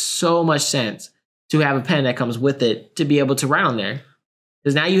would make so much sense to have a pen that comes with it to be able to write on there.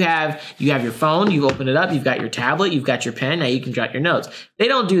 Because now you have your phone, you open it up, you've got your tablet, you've got your pen, now you can jot your notes. They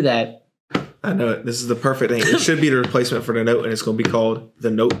don't do that. I know it. This is the perfect thing. It should be the replacement for the Note, and it's going to be called the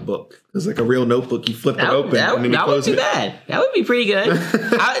Notebook. It's like a real notebook. You flip it open and then you close it. That wouldn't be bad. That would be pretty good.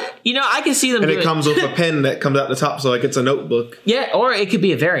 I can see them. And it comes with a pen that comes out the top, so like it's a notebook. Yeah, or it could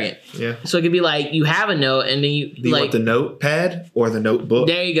be a variant. Yeah. So it could be like you have a note, and then Do you want the notepad or the notebook?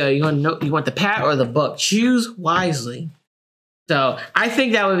 There you go. You want the pad or the book. Choose wisely. So I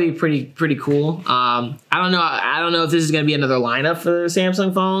think that would be pretty cool. I don't know if this is going to be another lineup for the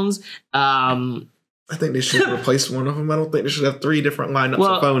Samsung phones. I think they should replace one of them. I don't think they should have 3 different lineups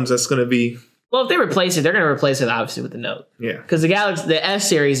of phones. That's going to be... Well, if they replace it, they're going to replace it obviously with the Note. Yeah. Because the S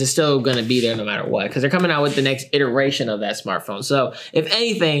series is still going to be there no matter what, because they're coming out with the next iteration of that smartphone. So if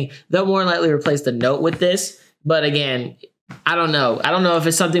anything, they'll more likely replace the Note with this. But again, I don't know. I don't know if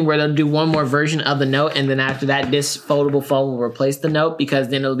it's something where they'll do one more version of the Note, and then after that, this foldable phone will replace the Note, because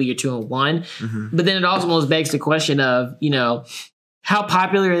then it'll be your 2-in-1. But then it also begs the question of, how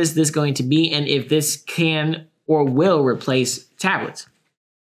popular is this going to be, and if this can or will replace tablets?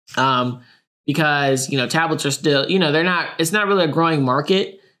 Because, tablets are still, it's not really a growing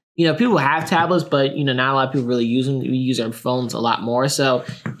market. People have tablets, but, not a lot of people really use them. We use our phones a lot more. So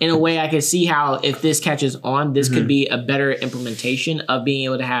in a way, I can see how if this catches on, this could be a better implementation of being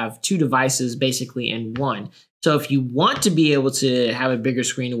able to have 2 devices basically in one. So if you want to be able to have a bigger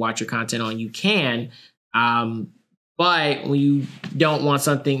screen to watch your content on, you can. But when you don't want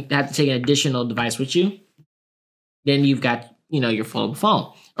something to have to take an additional device with you, then you've got, your foldable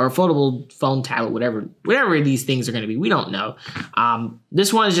phone. Or a foldable phone, tablet, whatever these things are going to be. We don't know.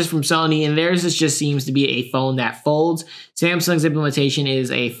 This one is just from Sony, and theirs just seems to be a phone that folds. Samsung's implementation is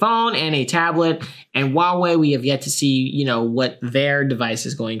a phone and a tablet. And Huawei, we have yet to see, what their device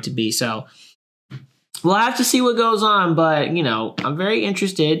is going to be. So we'll have to see what goes on. But, I'm very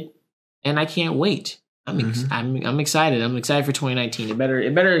interested, and I can't wait. I'm excited. I'm excited for 2019. It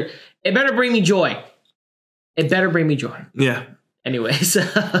better bring me joy. It better bring me joy. Yeah. Anyways, so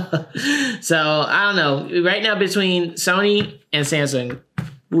I don't know. Right now, between Sony and Samsung,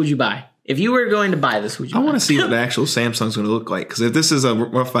 who would you buy? if you were going to buy this, would you? I want to see what the actual Samsung's going to look like, because if this is a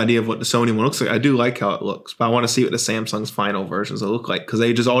rough idea of what the Sony one looks like, I do like how it looks, but I want to see what the Samsung's final versions will look like,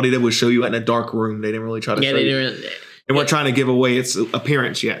 because all they did was show you in a dark room. They didn't really try to show you. They weren't trying to give away its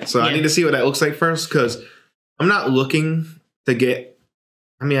appearance yet. So I need to see what that looks like first, because I'm not looking to get,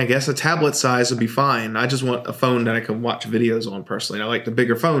 I mean, I guess a tablet size would be fine. I just want a phone that I can watch videos on personally. I like the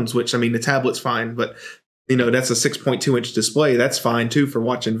bigger phones, which, I mean, the tablet's fine, but you know, that's a 6.2-inch display. That's fine too for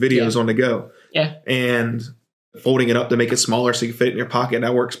watching videos on the go. Yeah. And folding it up to make it smaller so you can fit it in your pocket,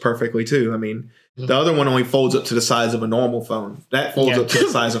 that works perfectly too. I mean, the other one only folds up to the size of a normal phone. That folds up to the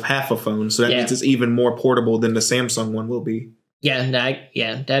size of half a phone. So that means it's even more portable than the Samsung one will be. Yeah,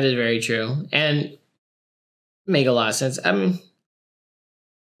 that is very true. And make a lot of sense. I mean,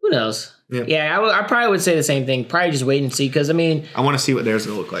 who knows? Yeah, I probably would say the same thing. Probably just wait and see, because I mean, I want to see what theirs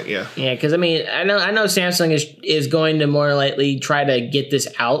will look like. Yeah, because I mean, I know Samsung is going to more likely try to get this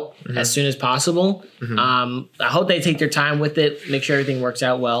out as soon as possible. I hope they take their time with it, make sure everything works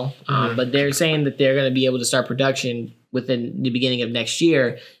out well. But they're saying that they're going to be able to start production within the beginning of next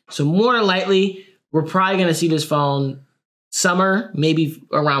year. So more than likely, we're probably going to see this phone summer, maybe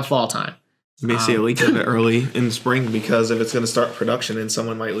around fall time. You may see a leak of it early in spring, because if it's going to start production and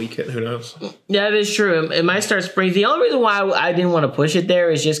someone might leak it, who knows? Yeah, that is true. It might start spring. The only reason why I didn't want to push it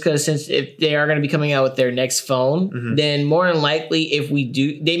there is just because since if they are going to be coming out with their next phone, then more than likely if we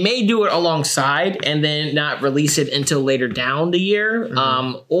do, they may do it alongside and then not release it until later down the year,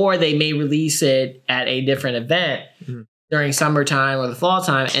 or they may release it at a different event during summertime or the fall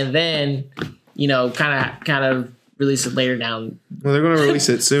time, and then, you know, kind of release it later down. Well, they're going to release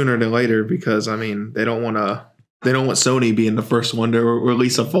it sooner than later, because I mean, they don't want Sony being the first one to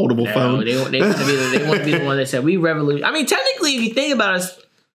release a foldable phone. They want to be the one that said we revolution. I mean, technically, if you think about it,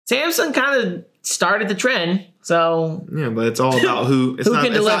 Samsung kind of started the trend. So yeah, but it's all about who. It's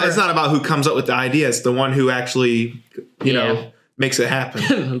not about who comes up with the idea. It's the one who actually, you know, makes it happen.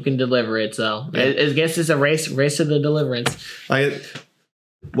 Who can deliver it? So I guess it's a race to the deliverance.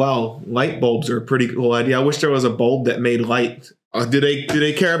 Wow, light bulbs are a pretty cool idea. I wish there was a bulb that made light. Do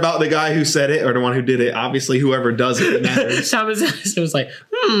they care about the guy who said it or the one who did it? Obviously, whoever does it matters. Thomas was like,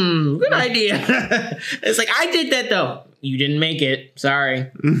 good idea. It's like, I did that though. You didn't make it. Sorry.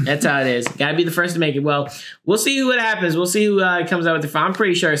 That's how it is. Got to be the first to make it. Well, we'll see what happens. We'll see who comes out with the phone. I'm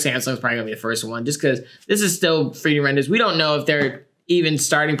pretty sure Samsung's probably going to be the first one, just because this is still free to renders. We don't know if they're even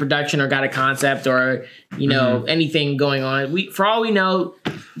starting production or got a concept or, you know, anything going on. For all we know,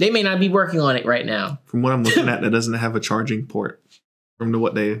 they may not be working on it right now. From what I'm looking at, that doesn't have a charging port from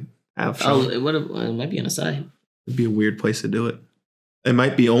what they have shown. It might be on the side. It'd be a weird place to do it. It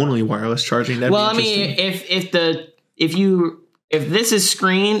might be only wireless charging. That'd I mean, if this is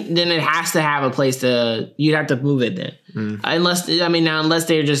screen, then it has to have a place you'd have to move it then. Unless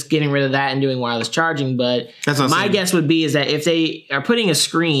they're just getting rid of that and doing wireless charging. But my guess would be is that if they are putting a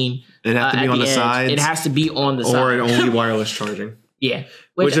screen, it'd have to be on the sides. It has to be on the side. Or only wireless charging. Yeah.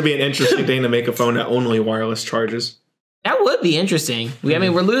 Which would be an interesting thing to make a phone that only wireless charges. That would be interesting. I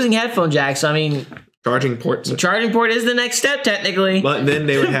mean, we're losing headphone jacks. So, I mean, charging ports. The charging port is the next step, technically. But then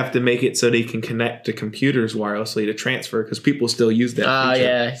they would have to make it so they can connect to computers wirelessly to transfer, because people still use that feature.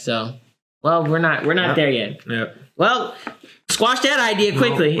 Yeah. So, well, we're not there yet. Yep. Well, squash that idea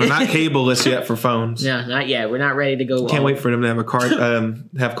quickly. We're not cableless yet for phones. No, not yet. We're not ready to go. Can't wait for them to have a car,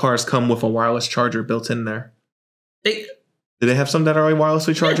 have cars come with a wireless charger built in there. Do they have some that are already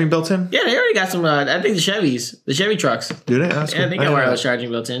wirelessly charging built in? Yeah, they already got some. I think the Chevy trucks. Do they? Yeah, they got wireless charging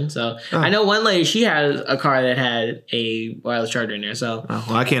built in. So I know one lady, she had a car that had a wireless charger in there. So well,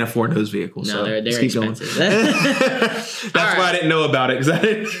 I can't afford those vehicles. No, so they're expensive. That's why I didn't know about it,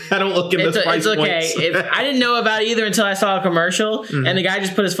 because I don't look at this price points. It's okay. I didn't know about it either until I saw a commercial, and the guy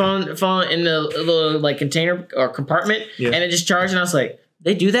just put his phone in the little like container or compartment, and it just charged, and I was like,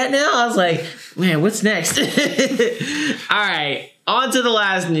 they do that now? I was like, man, what's next? All right, on to the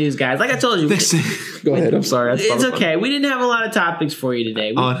last news, guys. Like I told you. Go ahead. I'm sorry. It's okay. We didn't have a lot of topics for you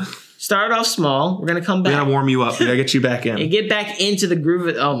today. We started off small. We're going to come back. We got to warm you up. We got to get you back in. And get back into the groove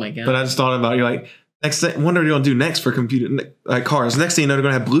of, oh, my God. But I just thought about it. You're like, what are they going to do next for computer cars? Next thing you know, they're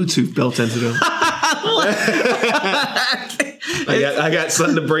going to have Bluetooth built into them. I got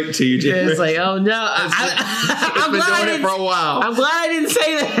something to break to you, Jim. It's like, oh no, I've been doing it for a while. I'm glad I didn't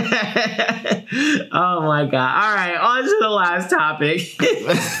say that. Oh my God! All right, on to the last topic.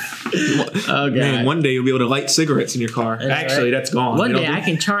 Oh God! Man, one day you'll be able to light cigarettes in your car. Actually, that's gone. One day I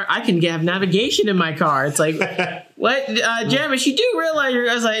can have navigation in my car. It's like, what, Jeremy? You do realize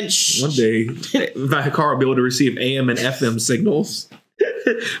I was like, shh. One day my car will be able to receive AM and FM signals.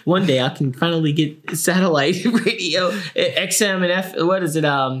 One day I can finally get satellite radio, XM and F. What is it?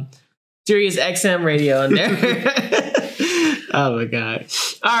 Sirius XM radio in there. Oh my god!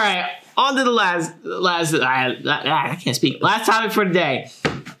 All right, on to the last. I can't speak. Last topic for today.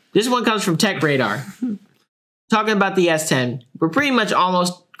 This one comes from Tech Radar. Talking about the S10, we're pretty much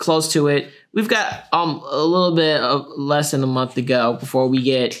almost close to it. We've got a little bit of less than a month to go before we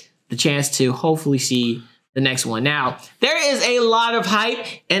get the chance to hopefully see the next one. Now, there is a lot of hype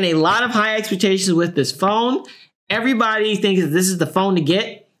and a lot of high expectations with this phone. Everybody thinks that this is the phone to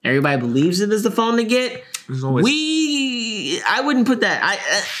get. Everybody believes it is the phone to get. I wouldn't put that.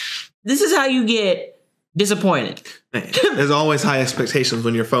 This is how you get disappointed. There's always high expectations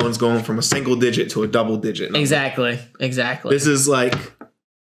when your phone's going from a single digit to a double digit number. Exactly. This is like,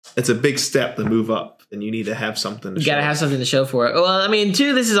 it's a big step to move up, and you need to have something to show. You gotta have something to show for it. Well, I mean,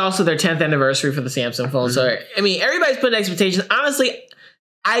 too, this is also their 10th anniversary for the Samsung phone. So, I mean, everybody's putting expectations. Honestly,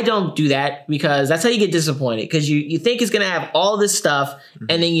 I don't do that because that's how you get disappointed. Because you think it's gonna have all this stuff,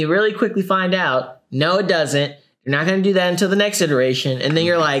 and then you really quickly find out, no, it doesn't. You're not gonna do that until the next iteration. And then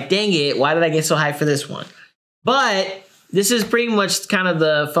you're like, dang it, why did I get so hyped for this one? But this is pretty much kind of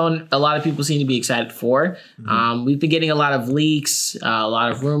the phone a lot of people seem to be excited for. We've been getting a lot of leaks, a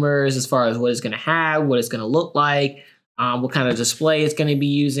lot of rumors as far as what it's going to have, what it's going to look like, what kind of display it's going to be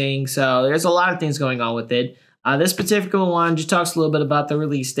using. So there's a lot of things going on with it. This particular one just talks a little bit about the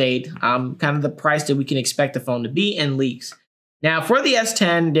release date, kind of the price that we can expect the phone to be, and leaks. Now, for the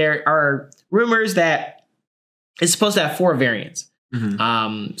S10, there are rumors that it's supposed to have 4 variants.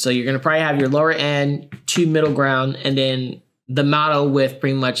 So you're going to probably have your lower end, 2 middle ground, and then the model with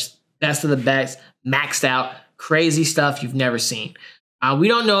pretty much best of the best, maxed out, crazy stuff you've never seen. We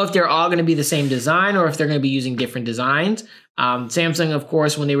don't know if they're all going to be the same design or if they're going to be using different designs. Samsung, of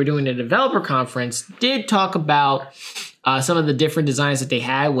course, when they were doing the developer conference, did talk about some of the different designs that they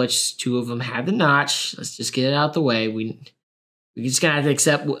had, which 2 of them had the notch. Let's just get it out the way. We just going to have to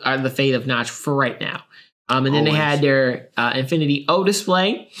accept the fate of notch for right now. And then they had their Infinity O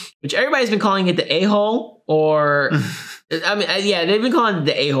display, which everybody's been calling it the A-hole, or I mean, yeah, they've been calling it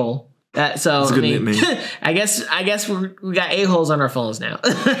the A-hole. So I mean, I guess we got A-holes on our phones now.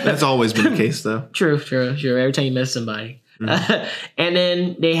 That's always been the case, though. True. Every time you miss somebody, and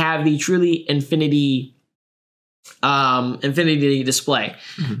then they have the truly Infinity display.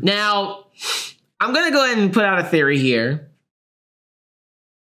 Now, I'm gonna go ahead and put out a theory here.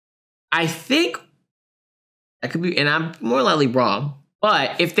 I think. I could be, and I'm more likely wrong,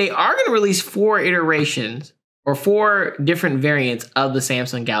 but if they are going to release 4 iterations or 4 different variants of the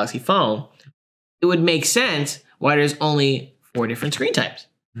Samsung Galaxy phone, it would make sense why there's only 4 different screen types.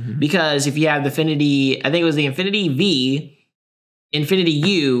 Because if you have the Infinity, I think it was the Infinity V, Infinity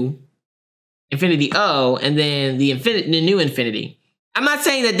U, Infinity O, and then the new Infinity. I'm not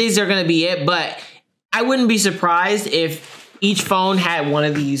saying that these are going to be it, but I wouldn't be surprised if each phone had one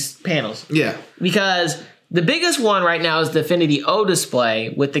of these panels. Yeah. Because the biggest one right now is the Infinity O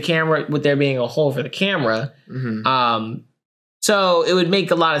display with the camera, with there being a hole for the camera. So it would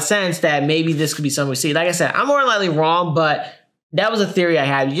make a lot of sense that maybe this could be something we see. Like I said, I'm more likely wrong, but that was a theory I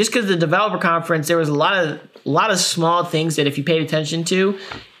had. Just because the developer conference, there was a lot of small things that if you paid attention to,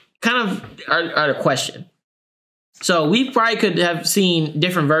 kind of are a question. So we probably could have seen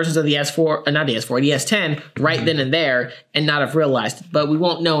different versions of the S4, not the S4, the S10 right then and there and not have realized it. But we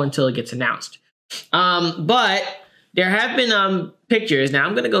won't know until it gets announced. But there have been pictures. Now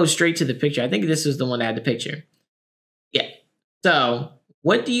I'm going to go straight to the picture. I think this is the one that had the picture. Yeah. So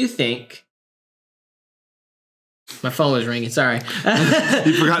what do you think? My phone was ringing. Sorry.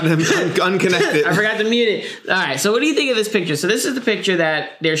 You forgot to unconnect it. I forgot to mute it. All right. So what do you think of this picture? So this is the picture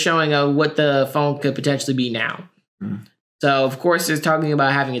that they're showing of what the phone could potentially be now. So, of course, they're talking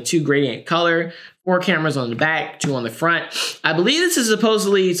about having a 2 gradient color, 4 cameras on the back, 2 on the front. I believe this is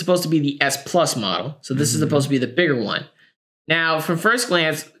supposedly supposed to be the S Plus model. So this is supposed to be the bigger one. Now, from first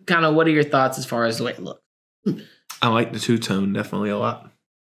glance, kind of what are your thoughts as far as the way it looks? I like the 2-tone definitely a lot.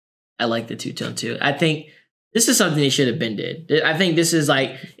 I like the 2-tone too. I think this is something they should have been did. I think this is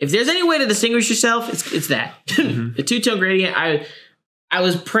like, if there's any way to distinguish yourself, it's that. The 2-tone gradient, I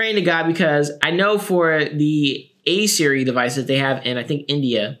was praying to God because I know for the A series devices they have in, I think,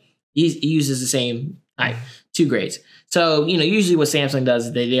 India, he uses the same type, 2 grades. So, you know, usually what Samsung does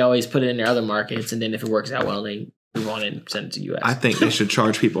is they always put it in their other markets, and then if it works out well, they move on and send it to US. I think they should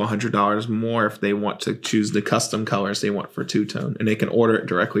charge people $100 more if they want to choose the custom colors they want for 2-tone, and they can order it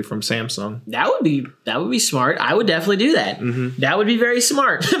directly from Samsung. That would be smart. I would definitely do that. That would be very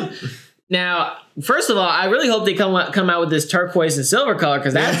smart. Now, first of all, I really hope they come out with this turquoise and silver color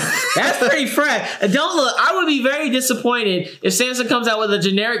because that's pretty fresh. Don't look. I would be very disappointed if Samsung comes out with a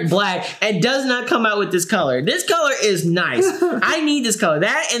generic black and does not come out with this color. This color is nice. I need this color.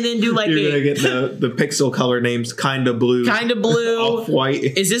 That and then do like you're gonna get the pixel color names, kinda blue, off white.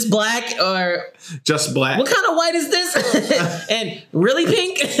 Is this black or just black? What kind of white is this? And really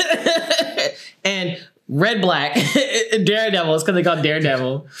pink and red black. Daredevil. It's because they call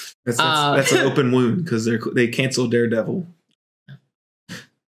Daredevil. That's an open wound because they canceled Daredevil.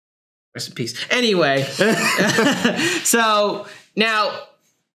 Rest in peace. Anyway, so now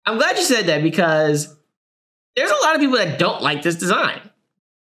I'm glad you said that because there's a lot of people that don't like this design,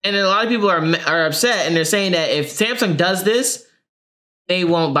 and a lot of people are upset, and they're saying that if Samsung does this, they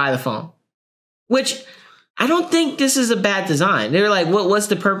won't buy the phone. Which I don't think this is a bad design. They're like, what's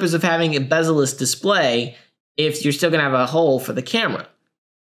the purpose of having a bezel-less display if you're still gonna have a hole for the camera?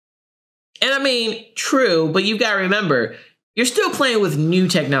 And I mean, true, but you've got to remember, you're still playing with new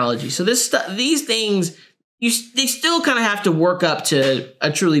technology. So these things, they still kind of have to work up to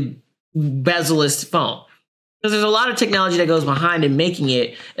a truly bezel-less phone. Because there's a lot of technology that goes behind in making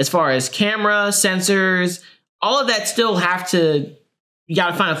it, as far as camera, sensors, all of that still have to, you got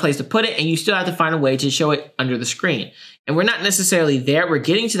to find a place to put it, and you still have to find a way to show it under the screen. And we're not necessarily there. We're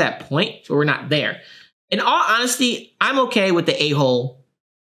getting to that point, but we're not there. In all honesty, I'm okay with the A-hole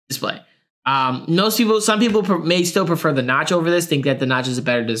display. Some people may still prefer the notch over this, think that the notch is a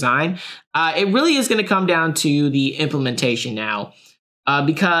better design. It really is going to come down to the implementation now,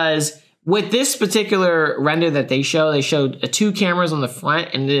 because with this particular render that they showed 2 cameras on the front,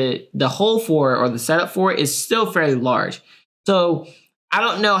 and the hole for it, or the setup for it, is still fairly large. So I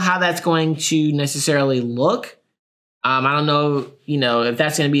don't know how that's going to necessarily look. I don't know, if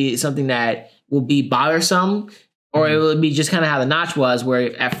that's going to be something that will be bothersome. Or it would be just kind of how the notch was,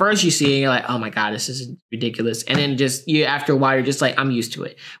 where at first you see it and you're like, oh my God, this is ridiculous. And then after a while, you're just like, I'm used to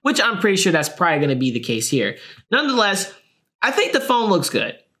it. Which I'm pretty sure that's probably going to be the case here. Nonetheless, I think the phone looks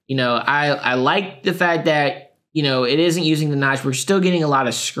good. I like the fact that, it isn't using the notch. We're still getting a lot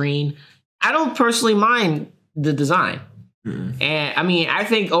of screen. I don't personally mind the design. Mm-hmm. And I mean, I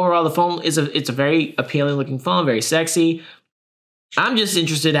think overall the phone it's a very appealing looking phone, very sexy. I'm just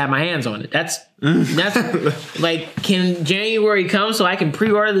interested to have my hands on it. That's like, can January come so I can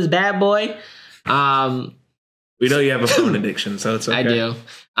pre-order this bad boy? We know you have a phone addiction, so it's okay. I do.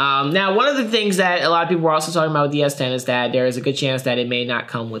 Now, one of the things that a lot of people were also talking about with the S10 is that there is a good chance that it may not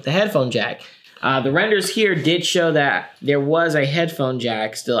come with the headphone jack. The renders here did show that there was a headphone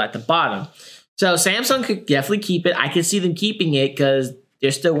jack still at the bottom. So Samsung could definitely keep it. I could see them keeping it because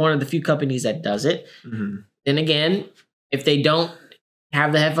they're still one of the few companies that does it. Mm-hmm. Then again, if they don't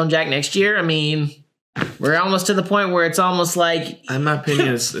have the headphone jack next year, I mean, we're almost to the point where it's almost like... In my opinion,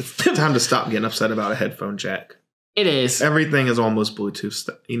 it's time to stop getting upset about a headphone jack. It is. Everything is almost Bluetooth.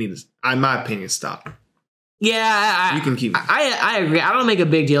 You need to, in my opinion, stop. Yeah, you can keep it. I agree. I don't make a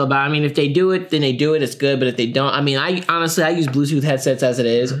big deal about it. I mean, if they do it, then they do it. It's good. But if they don't, I mean, I honestly use Bluetooth headsets as it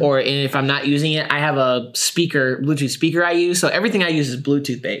is. Mm-hmm. Or if I'm not using it, I have a Bluetooth speaker I use. So everything I use is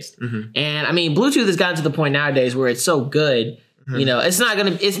Bluetooth based. Mm-hmm. And I mean, Bluetooth has gotten to the point nowadays where it's so good.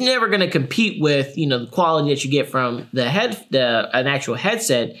 Mm-hmm. It's never gonna compete with, the quality that you get from an actual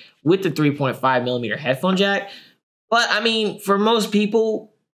headset with the 3.5 millimeter headphone jack. But I mean, for most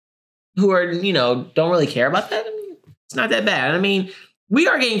people who are, don't really care about that, I mean, it's not that bad. I mean, we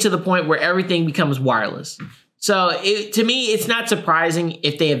are getting to the point where everything becomes wireless. So to me, it's not surprising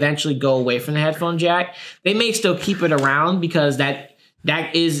if they eventually go away from the headphone jack. They may still keep it around because that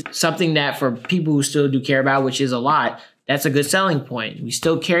is something that for people who still do care about, which is a lot, that's a good selling point. We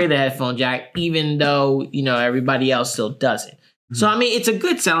still carry the headphone jack, even though, everybody else still doesn't. Mm-hmm. So, I mean, it's a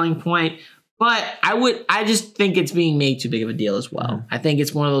good selling point, but I just think it's being made too big of a deal as well. Mm-hmm. I think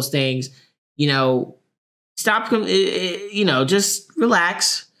it's one of those things, just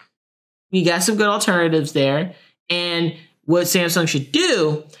relax. We got some good alternatives there. And what Samsung should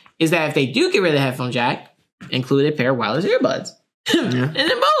do is that if they do get rid of the headphone jack, include a pair of wireless earbuds. Yeah. And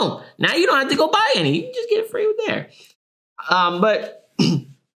then boom, now you don't have to go buy any. You can just get it free with there. But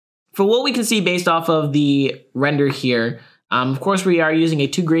for what we can see based off of the render here, of course, we are using a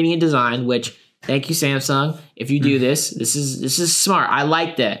 2-gradient design, which, thank you, Samsung. If you do this is smart. I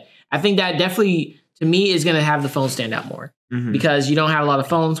like that. I think that definitely, to me, is going to have the phone stand out more. Mm-hmm. Because you don't have a lot of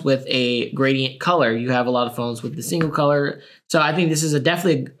phones with a gradient color. You have a lot of phones with the single color. So I think this is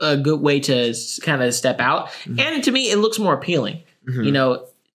definitely a good way to kind of step out. Mm-hmm. And to me, it looks more appealing. Mm-hmm.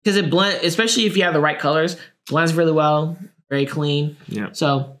 Because it blends, especially if you have the right colors, blends really well, very clean. Yeah.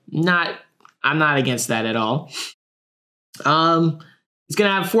 So I'm not against that at all. It's going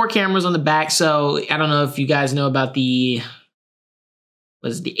to have 4 cameras on the back. So I don't know if you guys know about the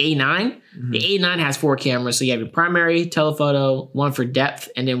A9. Mm-hmm. The A9 has 4 cameras. So you have your primary, telephoto, one for depth,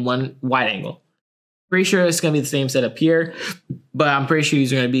 and then one wide angle. Pretty sure it's going to be the same setup here, but I'm pretty sure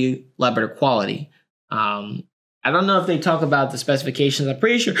these are going to be a lot better quality. I don't know if they talk about the specifications. I'm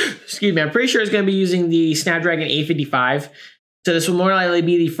pretty sure it's going to be using the Snapdragon 855. So this will more likely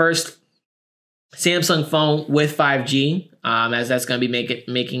be the first Samsung phone with 5G, as that's going to be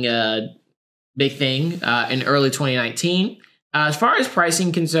making a big thing in early 2019. As far as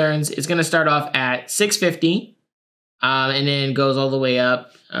pricing concerns, it's going to start off at $650, and then goes all the way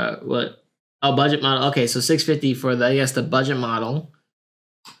up. Budget model. Okay, so $650 for the budget model.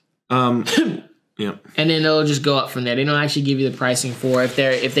 Yeah. And then it'll just go up from there. They don't actually give you the pricing for if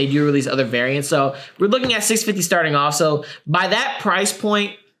they do release other variants. So we're looking at $650 starting off. So by that price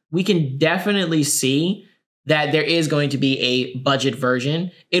point, we can definitely see that there is going to be a budget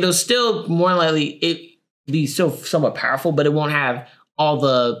version. It'll still more likely be still somewhat powerful, but it won't have all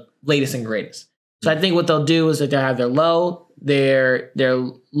the latest and greatest. So I think what they'll do is that they'll have their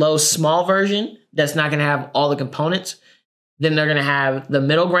low small version that's not going to have all the components. Then they're going to have the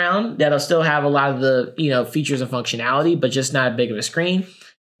middle ground that'll still have a lot of the features and functionality, but just not as big of a screen.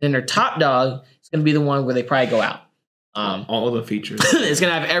 Then their top dog is going to be the one where they probably go out. All of the features. It's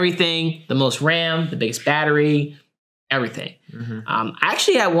going to have everything, the most RAM, the biggest battery, everything. Mm-hmm. I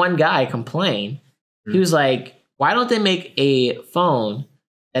actually had one guy complain. Mm-hmm. He was like, why don't they make a phone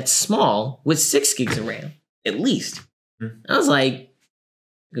that's small with 6 gigs of RAM, at least? Mm-hmm. I was like,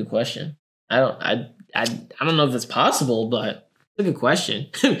 good question. I don't know if it's possible, but it's a good question.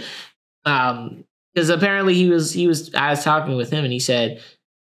 Because apparently I was talking with him and he said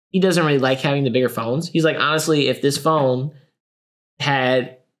he doesn't really like having the bigger phones. He's like, honestly, if this phone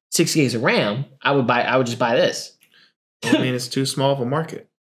had 6 gigs of RAM, I would just buy this. I mean, it's too small of a market.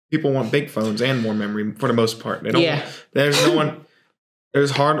 People want big phones and more memory for the most part. They don't. Yeah. There's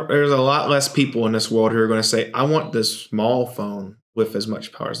a lot less people in this world who are going to say, I want this small phone with as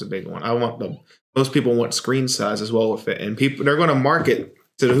much power as the big one. Most people want screen size as well with it, and they're going to market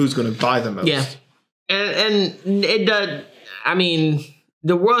to who's going to buy the most. Yeah, and it does. I mean,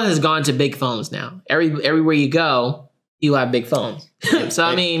 the world has gone to big phones now. Everywhere you go, you have big phones. So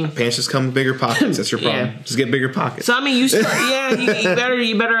I mean, pants just come with bigger pockets. That's your problem. Yeah. Just get bigger pockets. So I mean, you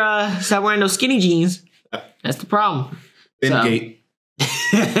better stop wearing those skinny jeans. That's the problem. Gate.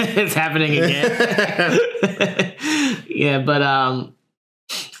 It's happening again. Yeah, but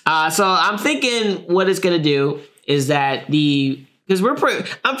so I'm thinking what it's gonna do is that I'm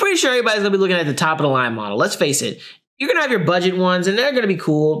pretty sure everybody's gonna be looking at the top of the line model. Let's face it. You're gonna have your budget ones and they're gonna be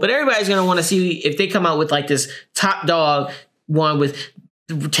cool, but everybody's gonna want to see if they come out with like this top dog one with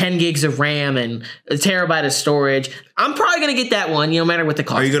 10 gigs of RAM and a terabyte of storage. I'm probably gonna get that one, no matter what the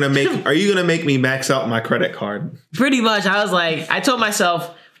cost. Are you gonna make me max out my credit card? Pretty much. I told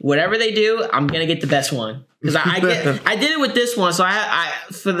myself, whatever they do, I'm gonna get the best one. Because I did it with this one. So I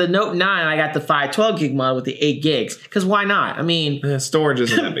for the Note 9, I got the 512 gig model with the 8 gigs. Because why not? I mean, storage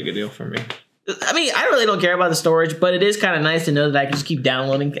isn't that big a deal for me. I mean, I really don't care about the storage, but it is kind of nice to know that I can just keep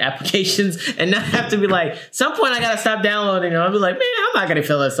downloading applications and not have to be like, some point I got to stop downloading. I'll be like, man, I'm not going to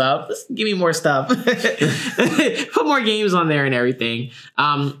fill this up. Just give me more stuff. Put more games on there and everything.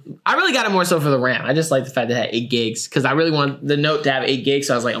 I really got it more so for the RAM. I just like the fact that it had 8 gigs because I really want the Note to have 8 gigs.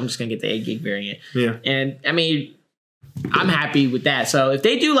 So I was like, I'm just going to get the 8 gig variant. Yeah. And I mean, I'm happy with that. So if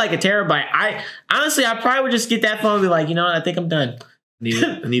they do like a terabyte, I probably would just get that phone and be like, you know what? I think I'm done.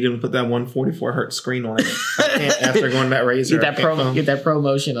 I need him to put that 144 hertz screen on it. I can't after going to that Razer. Get that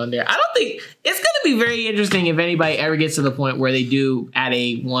ProMotion on there. I don't think it's going to be very interesting if anybody ever gets to the point where they do add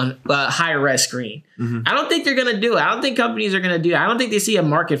a higher res screen. Mm-hmm. I don't think they're going to do it. I don't think companies are going to do it. I don't think they see a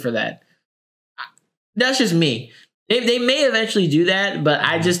market for that. That's just me. They may eventually do that, but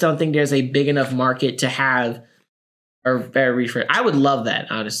I just don't think there's a big enough market to have a refresh. I would love that,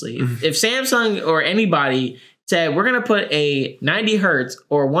 honestly. Mm-hmm. If Samsung or anybody said we're gonna put a 90 hertz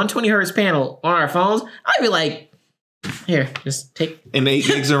or 120 hertz panel on our phones, I'd be like, here, just take and 8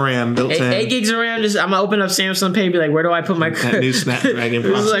 gigs of RAM built in. 8 gigs of RAM. I'm gonna open up Samsung Pay, and be like, where do I put my that new Snapdragon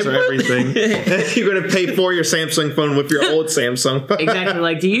processor? Everything. You're gonna pay for your Samsung phone with your old Samsung phone. Exactly.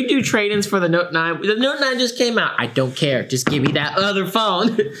 Like, do you do trade-ins for the Note 9? The Note 9 just came out. I don't care. Just give me that other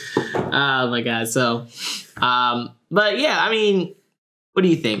phone. Oh my god. So, but yeah, I mean, what do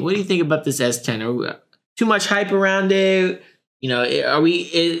you think? What do you think about this S10? Too much hype around it? You know,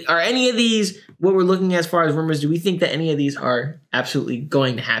 are any of these what we're looking at as far as rumors? Do we think that any of these are absolutely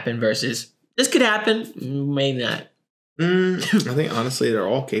going to happen versus this could happen, maybe not? I think honestly they're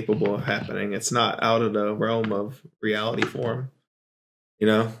all capable of happening. It's not out of the realm of reality for them. You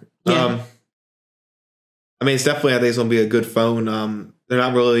know? Yeah. I mean, it's definitely, I think it's going to be a good phone. They're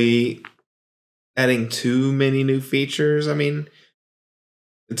not really adding too many new features. I mean,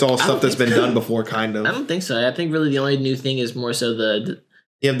 it's all stuff that's been done before, kind of. I don't think so. I think really the only new thing is more so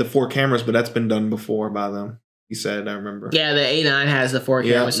you have the 4 cameras, but that's been done before by them. He said, I remember. Yeah, the A9 has the 4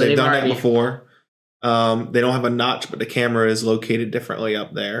 cameras. Yeah, so they've done that before. They don't have a notch, but the camera is located differently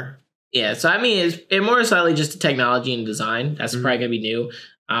up there. Yeah, so I mean, it's more slightly just the technology and design. That's probably going to be new.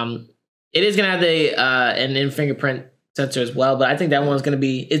 It is going to have the an in-fingerprint sensor as well, but I think that one's going to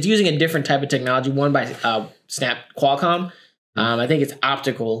be, it's using a different type of technology, one by Qualcomm. I think it's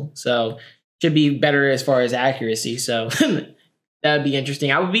optical, so should be better as far as accuracy. So that would be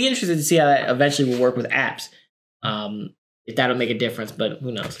interesting. I would be interested to see how that eventually will work with apps. If that'll make a difference, but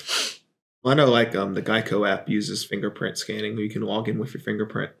who knows? Well, I know like the Geico app uses fingerprint scanning. You can log in with your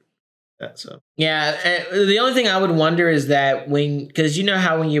fingerprint. Yeah, the only thing I would wonder is that because you know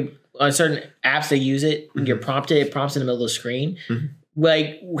how when you on certain apps they use it, when you're prompted, it prompts in the middle of the screen.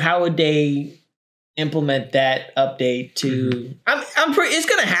 Like, how would they implement that update to? I'm pretty. It's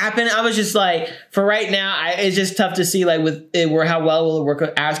gonna happen. I was just like, for right now, it's just tough to see like with it, where how well will it work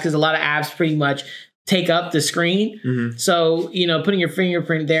with apps, because a lot of apps pretty much take up the screen. So you know, putting your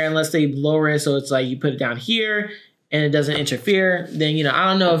fingerprint there, unless they lower it, so it's like you put it down here and it doesn't interfere. Then you know, I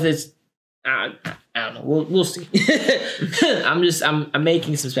don't know if it's. I don't know. We'll see. I'm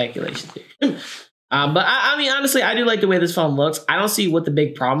making some speculations here. But I mean, honestly, I do like the way this phone looks. I don't see what the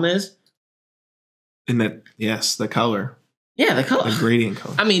big problem is. And that, yes, the color. Yeah, the color. The gradient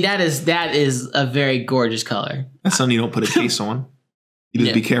color. I mean, that is a very gorgeous color. That's something you don't put a case on. You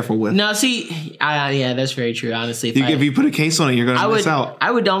just be careful with. No, see, yeah, that's very true. Honestly, if you put a case on it, you're going to miss out.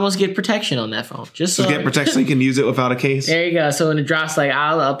 I would almost get protection on that phone, just so get protection so you can use it without a case. There you go. So when it drops, like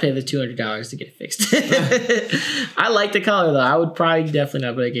I'll pay the $200 to get it fixed. I like the color though. I would probably definitely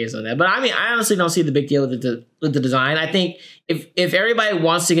not put a case on that. But I mean, I honestly don't see the big deal with the design. I think if everybody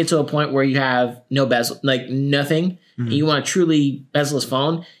wants to get to a point where you have no bezel, like nothing, and you want a truly bezel-less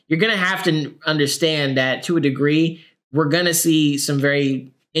phone, you're gonna have to understand that to a degree, we're going to see some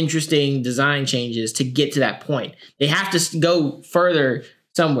very interesting design changes to get to that point. They have to go further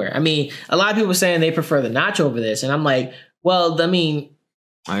somewhere. I mean, a lot of people are saying they prefer the notch over this. And I'm like, well, I mean,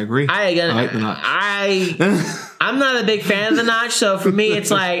 I agree. I like the notch. I'm not a big fan of the notch. So for me, it's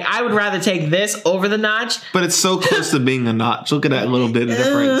like, I would rather take this over the notch. But it's so close to being a notch. Look at that little bit of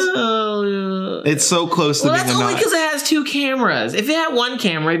difference. It's so close to being a notch. Well, that's only because it has 2 cameras. If it had 1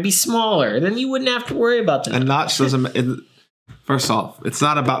 camera, it'd be smaller. Then you wouldn't have to worry about the notch. A notch doesn't... First off, it's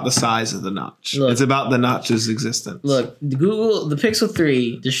not about the size of the notch. Look, it's about the notch's existence. Look, the Pixel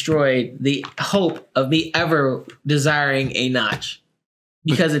 3 destroyed the hope of me ever desiring a notch.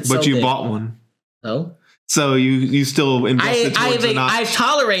 Because it's But so you big. bought one. So you still invested towards the notch. I've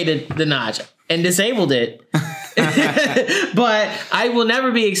tolerated the notch and disabled it. But I will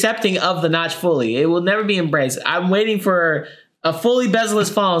never be accepting of the notch fully. It will never be embraced. I'm waiting for a fully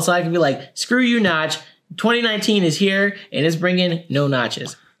bezel-less phone so I can be like, screw you, notch. 2019 is here and it's bringing no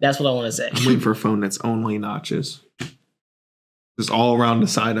notches. That's what I want to say. I'm waiting for a phone that's only notches. Just all around the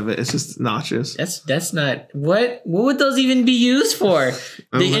side of it. It's just notches. That's not... What would those even be used for?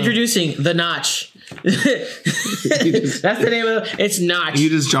 Introducing the notch. That's the name of it. It's notch. You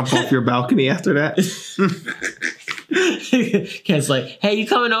just jump off your balcony after that. Ken's like, hey, you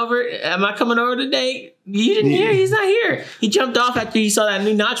coming over? Am I coming over today? You didn't hear? He's not here. He jumped off after he saw that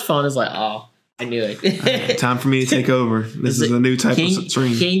new notch phone. It's like, oh, I knew it. Time for me to take over. This is a new type of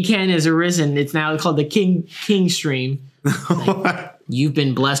stream. King Ken has arisen. It's now called the King stream. Like, you've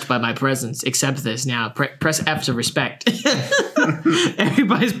been blessed by my presence. Accept this now. Press F to respect.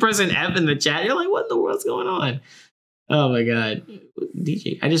 Everybody's pressing F in the chat. You're like, what in the world's going on? Oh my god,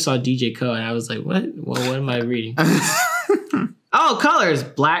 DJ! I just saw DJ Co and I was like, what? Well, what am I reading? Oh, colors: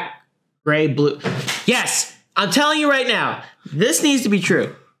 black, gray, blue. Yes, I'm telling you right now, this needs to be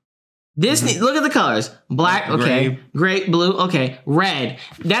true. Look at the colors. Black, okay. Gray, blue, okay. Red.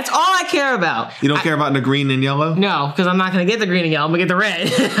 That's all I care about. You don't care about the green and yellow? No, because I'm not going to get the green and yellow. I'm going to get the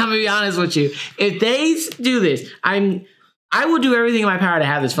red. I'm going to be honest with you. If they do this, I will do everything in my power to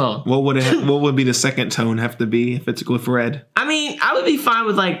have this phone. What would be the second tone have to be if it's with red? I mean, I would be fine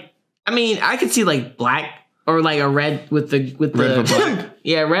with I could see like black or like a red with the red and black.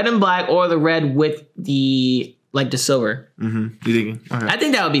 Yeah, red and black, or the red with the silver. Okay. I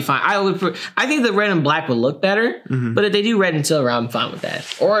think that would be fine. I think the red and black would look better, but if they do red and silver, I'm fine with that.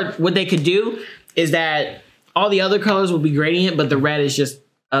 Or what they could do is that all the other colors will be gradient, but the red is just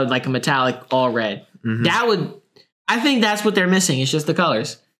like a metallic all red. I think that's what they're missing. It's just the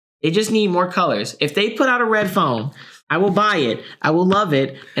colors. They just need more colors. If they put out a red phone, I will buy it. I will love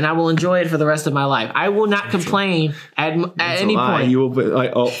it, and I will enjoy it for the rest of my life. I will not complain at any point. You will put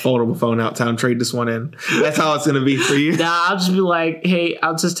like, oh, foldable phone out. Time trade this one in. That's how it's gonna be for you. Nah, I'll just be like, hey,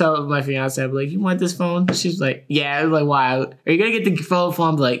 I'll just tell my fiance, I'll be like, you want this phone? She's like, yeah. I'm like, why? Are you gonna get the phone?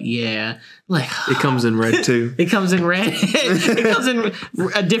 I'm like, yeah. I'm like, it comes in red too. It comes in red. It comes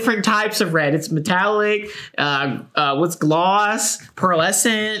in different types of red. It's metallic. What's gloss?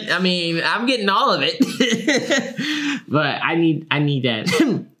 Pearlescent. I mean, I'm getting all of it. But I need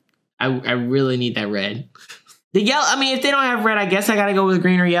that. I really need that red. The yellow. I mean, if they don't have red, I guess I gotta go with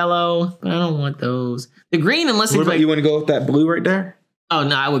green or yellow. But I don't want those. The green, unless what about you want to go with that blue right there? Oh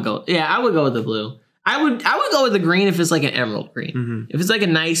no, I would go. Yeah, I would go with the blue. I would go with the green if it's like an emerald green. Mm-hmm. If it's like a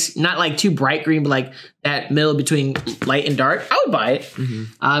nice, not like too bright green, but like that middle between light and dark, I would buy it.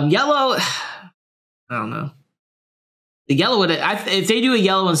 Mm-hmm. Yellow, I don't know. The yellow would, if they do a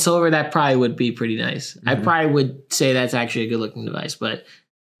yellow and silver, that probably would be pretty nice. Mm-hmm. I probably would say that's actually a good looking device, but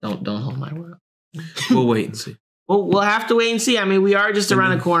don't hold my word. We'll wait and see. Well, we'll have to wait and see. I mean, we are just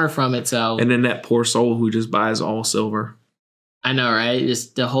around the corner from it, so. And then that poor soul who just buys all silver. I know, right?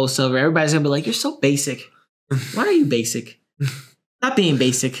 Just the whole silver. Everybody's gonna be like, "You're so basic. Why are you basic? Not being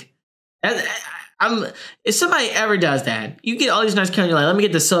basic." If somebody ever does that, you get all these nice colors. You're like, "Let me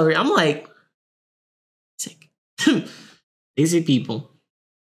get the silver." I'm like, basic, basic people.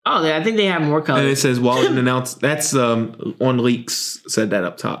 Oh, I think they have more colors. And it says while it announced that's on leaks said that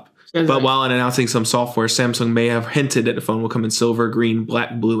up top. But while announcing some software, Samsung may have hinted that the phone will come in silver, green,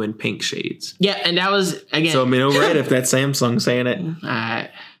 black, blue, and pink shades. Yeah, and that was, again... So, I mean, red if that's Samsung saying it. I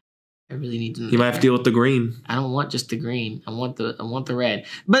really need to know. You might have to deal with the green. I don't want just the green. I want the red.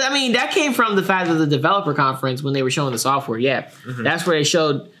 But, I mean, that came from the fact of the developer conference when they were showing the software. Yeah, that's where they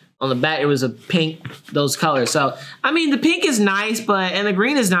showed on the back it was a pink, those colors. So, I mean, the pink is nice, and the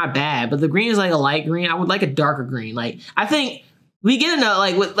green is not bad. But the green is like a light green. I would like a darker green. Like, I think... We get into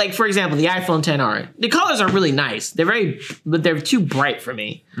like for example, the iPhone XR. The colors are really nice. But they're too bright for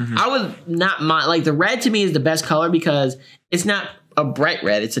me. Mm-hmm. I would not mind. Like the red to me is the best color because it's not a bright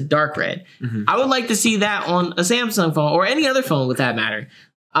red; it's a dark red. Mm-hmm. I would like to see that on a Samsung phone or any other phone, with that matter.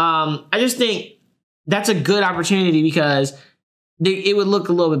 I just think that's a good opportunity because it would look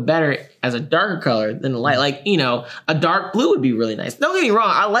a little bit better as a darker color than a light. Like a dark blue would be really nice. Don't get me wrong;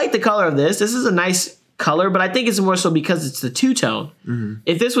 I like the color of this. This is a nice color, but I think it's more so because it's the two-tone. Mm-hmm.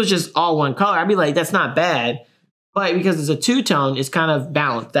 If this was just all one color, I'd be like, that's not bad. But because it's a two-tone, it's kind of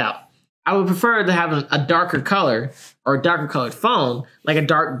balanced out. I would prefer to have a darker color or a darker colored phone, like a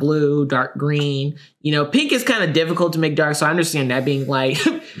dark blue, dark green. Pink is kind of difficult to make dark, so I understand that being light.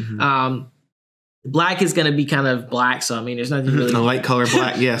 Mm-hmm. Black is going to be kind of black, so I mean, there's nothing really... A light color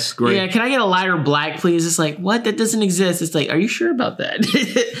black, yes, great. Yeah, can I get a lighter black, please? It's like, what? That doesn't exist. It's like, are you sure about that?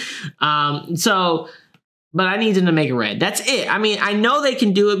 But I need them to make a red. That's it. I mean, I know they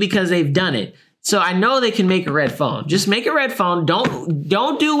can do it because they've done it. So I know they can make a red phone. Just make a red phone.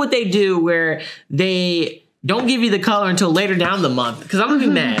 Don't do what they do where they don't give you the color until later down the month. Because I'm going to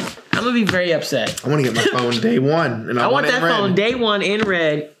be mad. I'm going to be very upset. I want to get my phone day one. And I want that phone day one in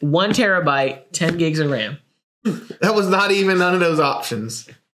red, 1 terabyte, 10 gigs of RAM. That was not even none of those options.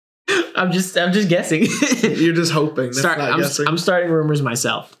 I'm just guessing. You're just hoping. I'm starting rumors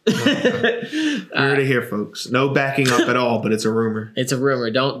myself. You heard it here, folks. No backing up at all, but it's a rumor. It's a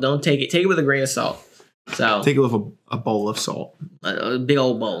rumor. Don't take it. Take it with a grain of salt. So take it with a bowl of salt. A big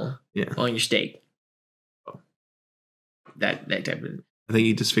old bowl. Yeah. On your steak. Oh. That type of. I think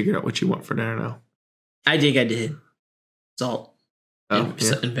you just figured out what you want for dinner now. I think I did. Salt. And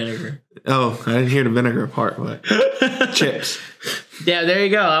vinegar. Oh, I didn't hear the vinegar part, but chips. Yeah, there you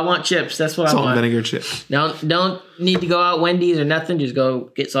go. I want chips. That's what I want. Salt and vinegar chips. Don't need to go out Wendy's or nothing. Just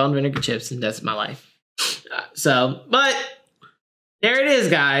go get salt and vinegar chips, and that's my life. But there it is,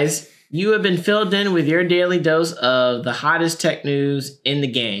 guys. You have been filled in with your daily dose of the hottest tech news in the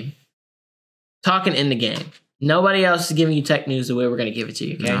game. Talking in the game. Nobody else is giving you tech news the way we're going to give it to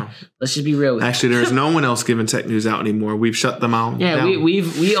you, okay? No. Let's just be real with you. Actually, there's no one else giving tech news out anymore. We've shut them out. Yeah,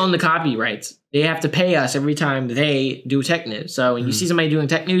 we own the copyrights. They have to pay us every time they do tech news. So when you see somebody doing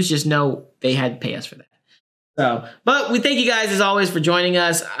tech news, just know they had to pay us for that. So, but we thank you guys as always for joining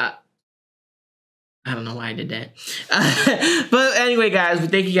us. I don't know why I did that. But anyway, guys, we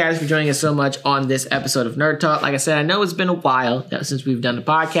thank you guys for joining us so much on this episode of Nerd Talk. Like I said, I know it's been a while since we've done the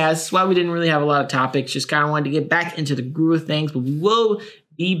podcast. That's why we didn't really have a lot of topics. Just kind of wanted to get back into the groove of things. But we will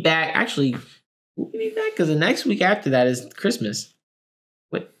be back. Actually, we'll be back because the next week after that is Christmas.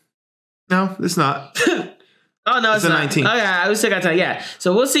 What? No, it's not. Oh, no, it's the not. 19th. Oh, yeah, we still got time. Yeah.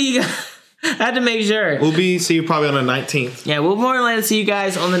 So we'll see you guys. I had to make sure. We'll see you probably on the 19th. Yeah, we'll more likely see you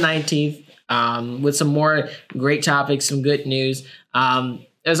guys on the 19th. with some more great topics, some good news.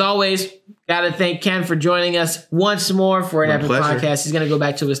 As always, got to thank Ken for joining us once more for an epic podcast. He's going to go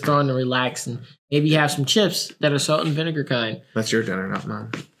back to his throne and relax and maybe have some chips that are salt and vinegar kind. That's your dinner, not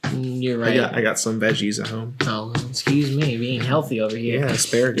mine. You're right. I got some veggies at home. Oh, excuse me, being healthy over here. Yeah,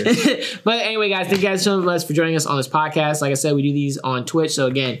 asparagus. But anyway, guys, thank you guys so much for joining us on this podcast. Like I said, we do these on Twitch. So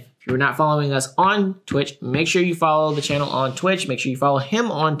again, if you're not following us on Twitch, make sure you follow the channel on Twitch. Make sure you follow him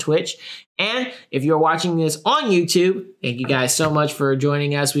on Twitch. And if you're watching this on YouTube, thank you guys so much for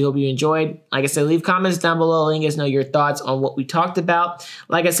joining us. We hope you enjoyed. Like I said, leave comments down below. Letting us know your thoughts on what we talked about.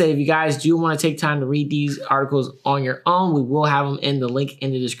 Like I said, if you guys do want to take time to read these articles on your own, we will have them in the link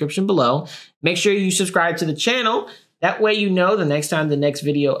in the description below. Make sure you subscribe to the channel. That way you know the next time the next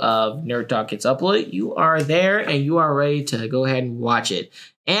video of Nerd Talk gets uploaded, you are there and you are ready to go ahead and watch it.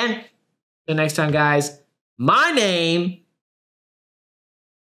 And the next time, guys, my name.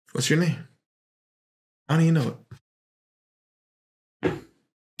 What's your name? I don't even know it.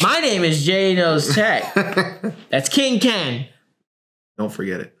 My name is J Knows Tech. That's King Ken. Don't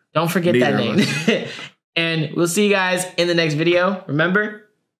forget it. Don't forget that name. And we'll see you guys in the next video. Remember,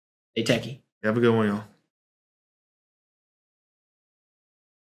 stay techie. Have a good one, y'all.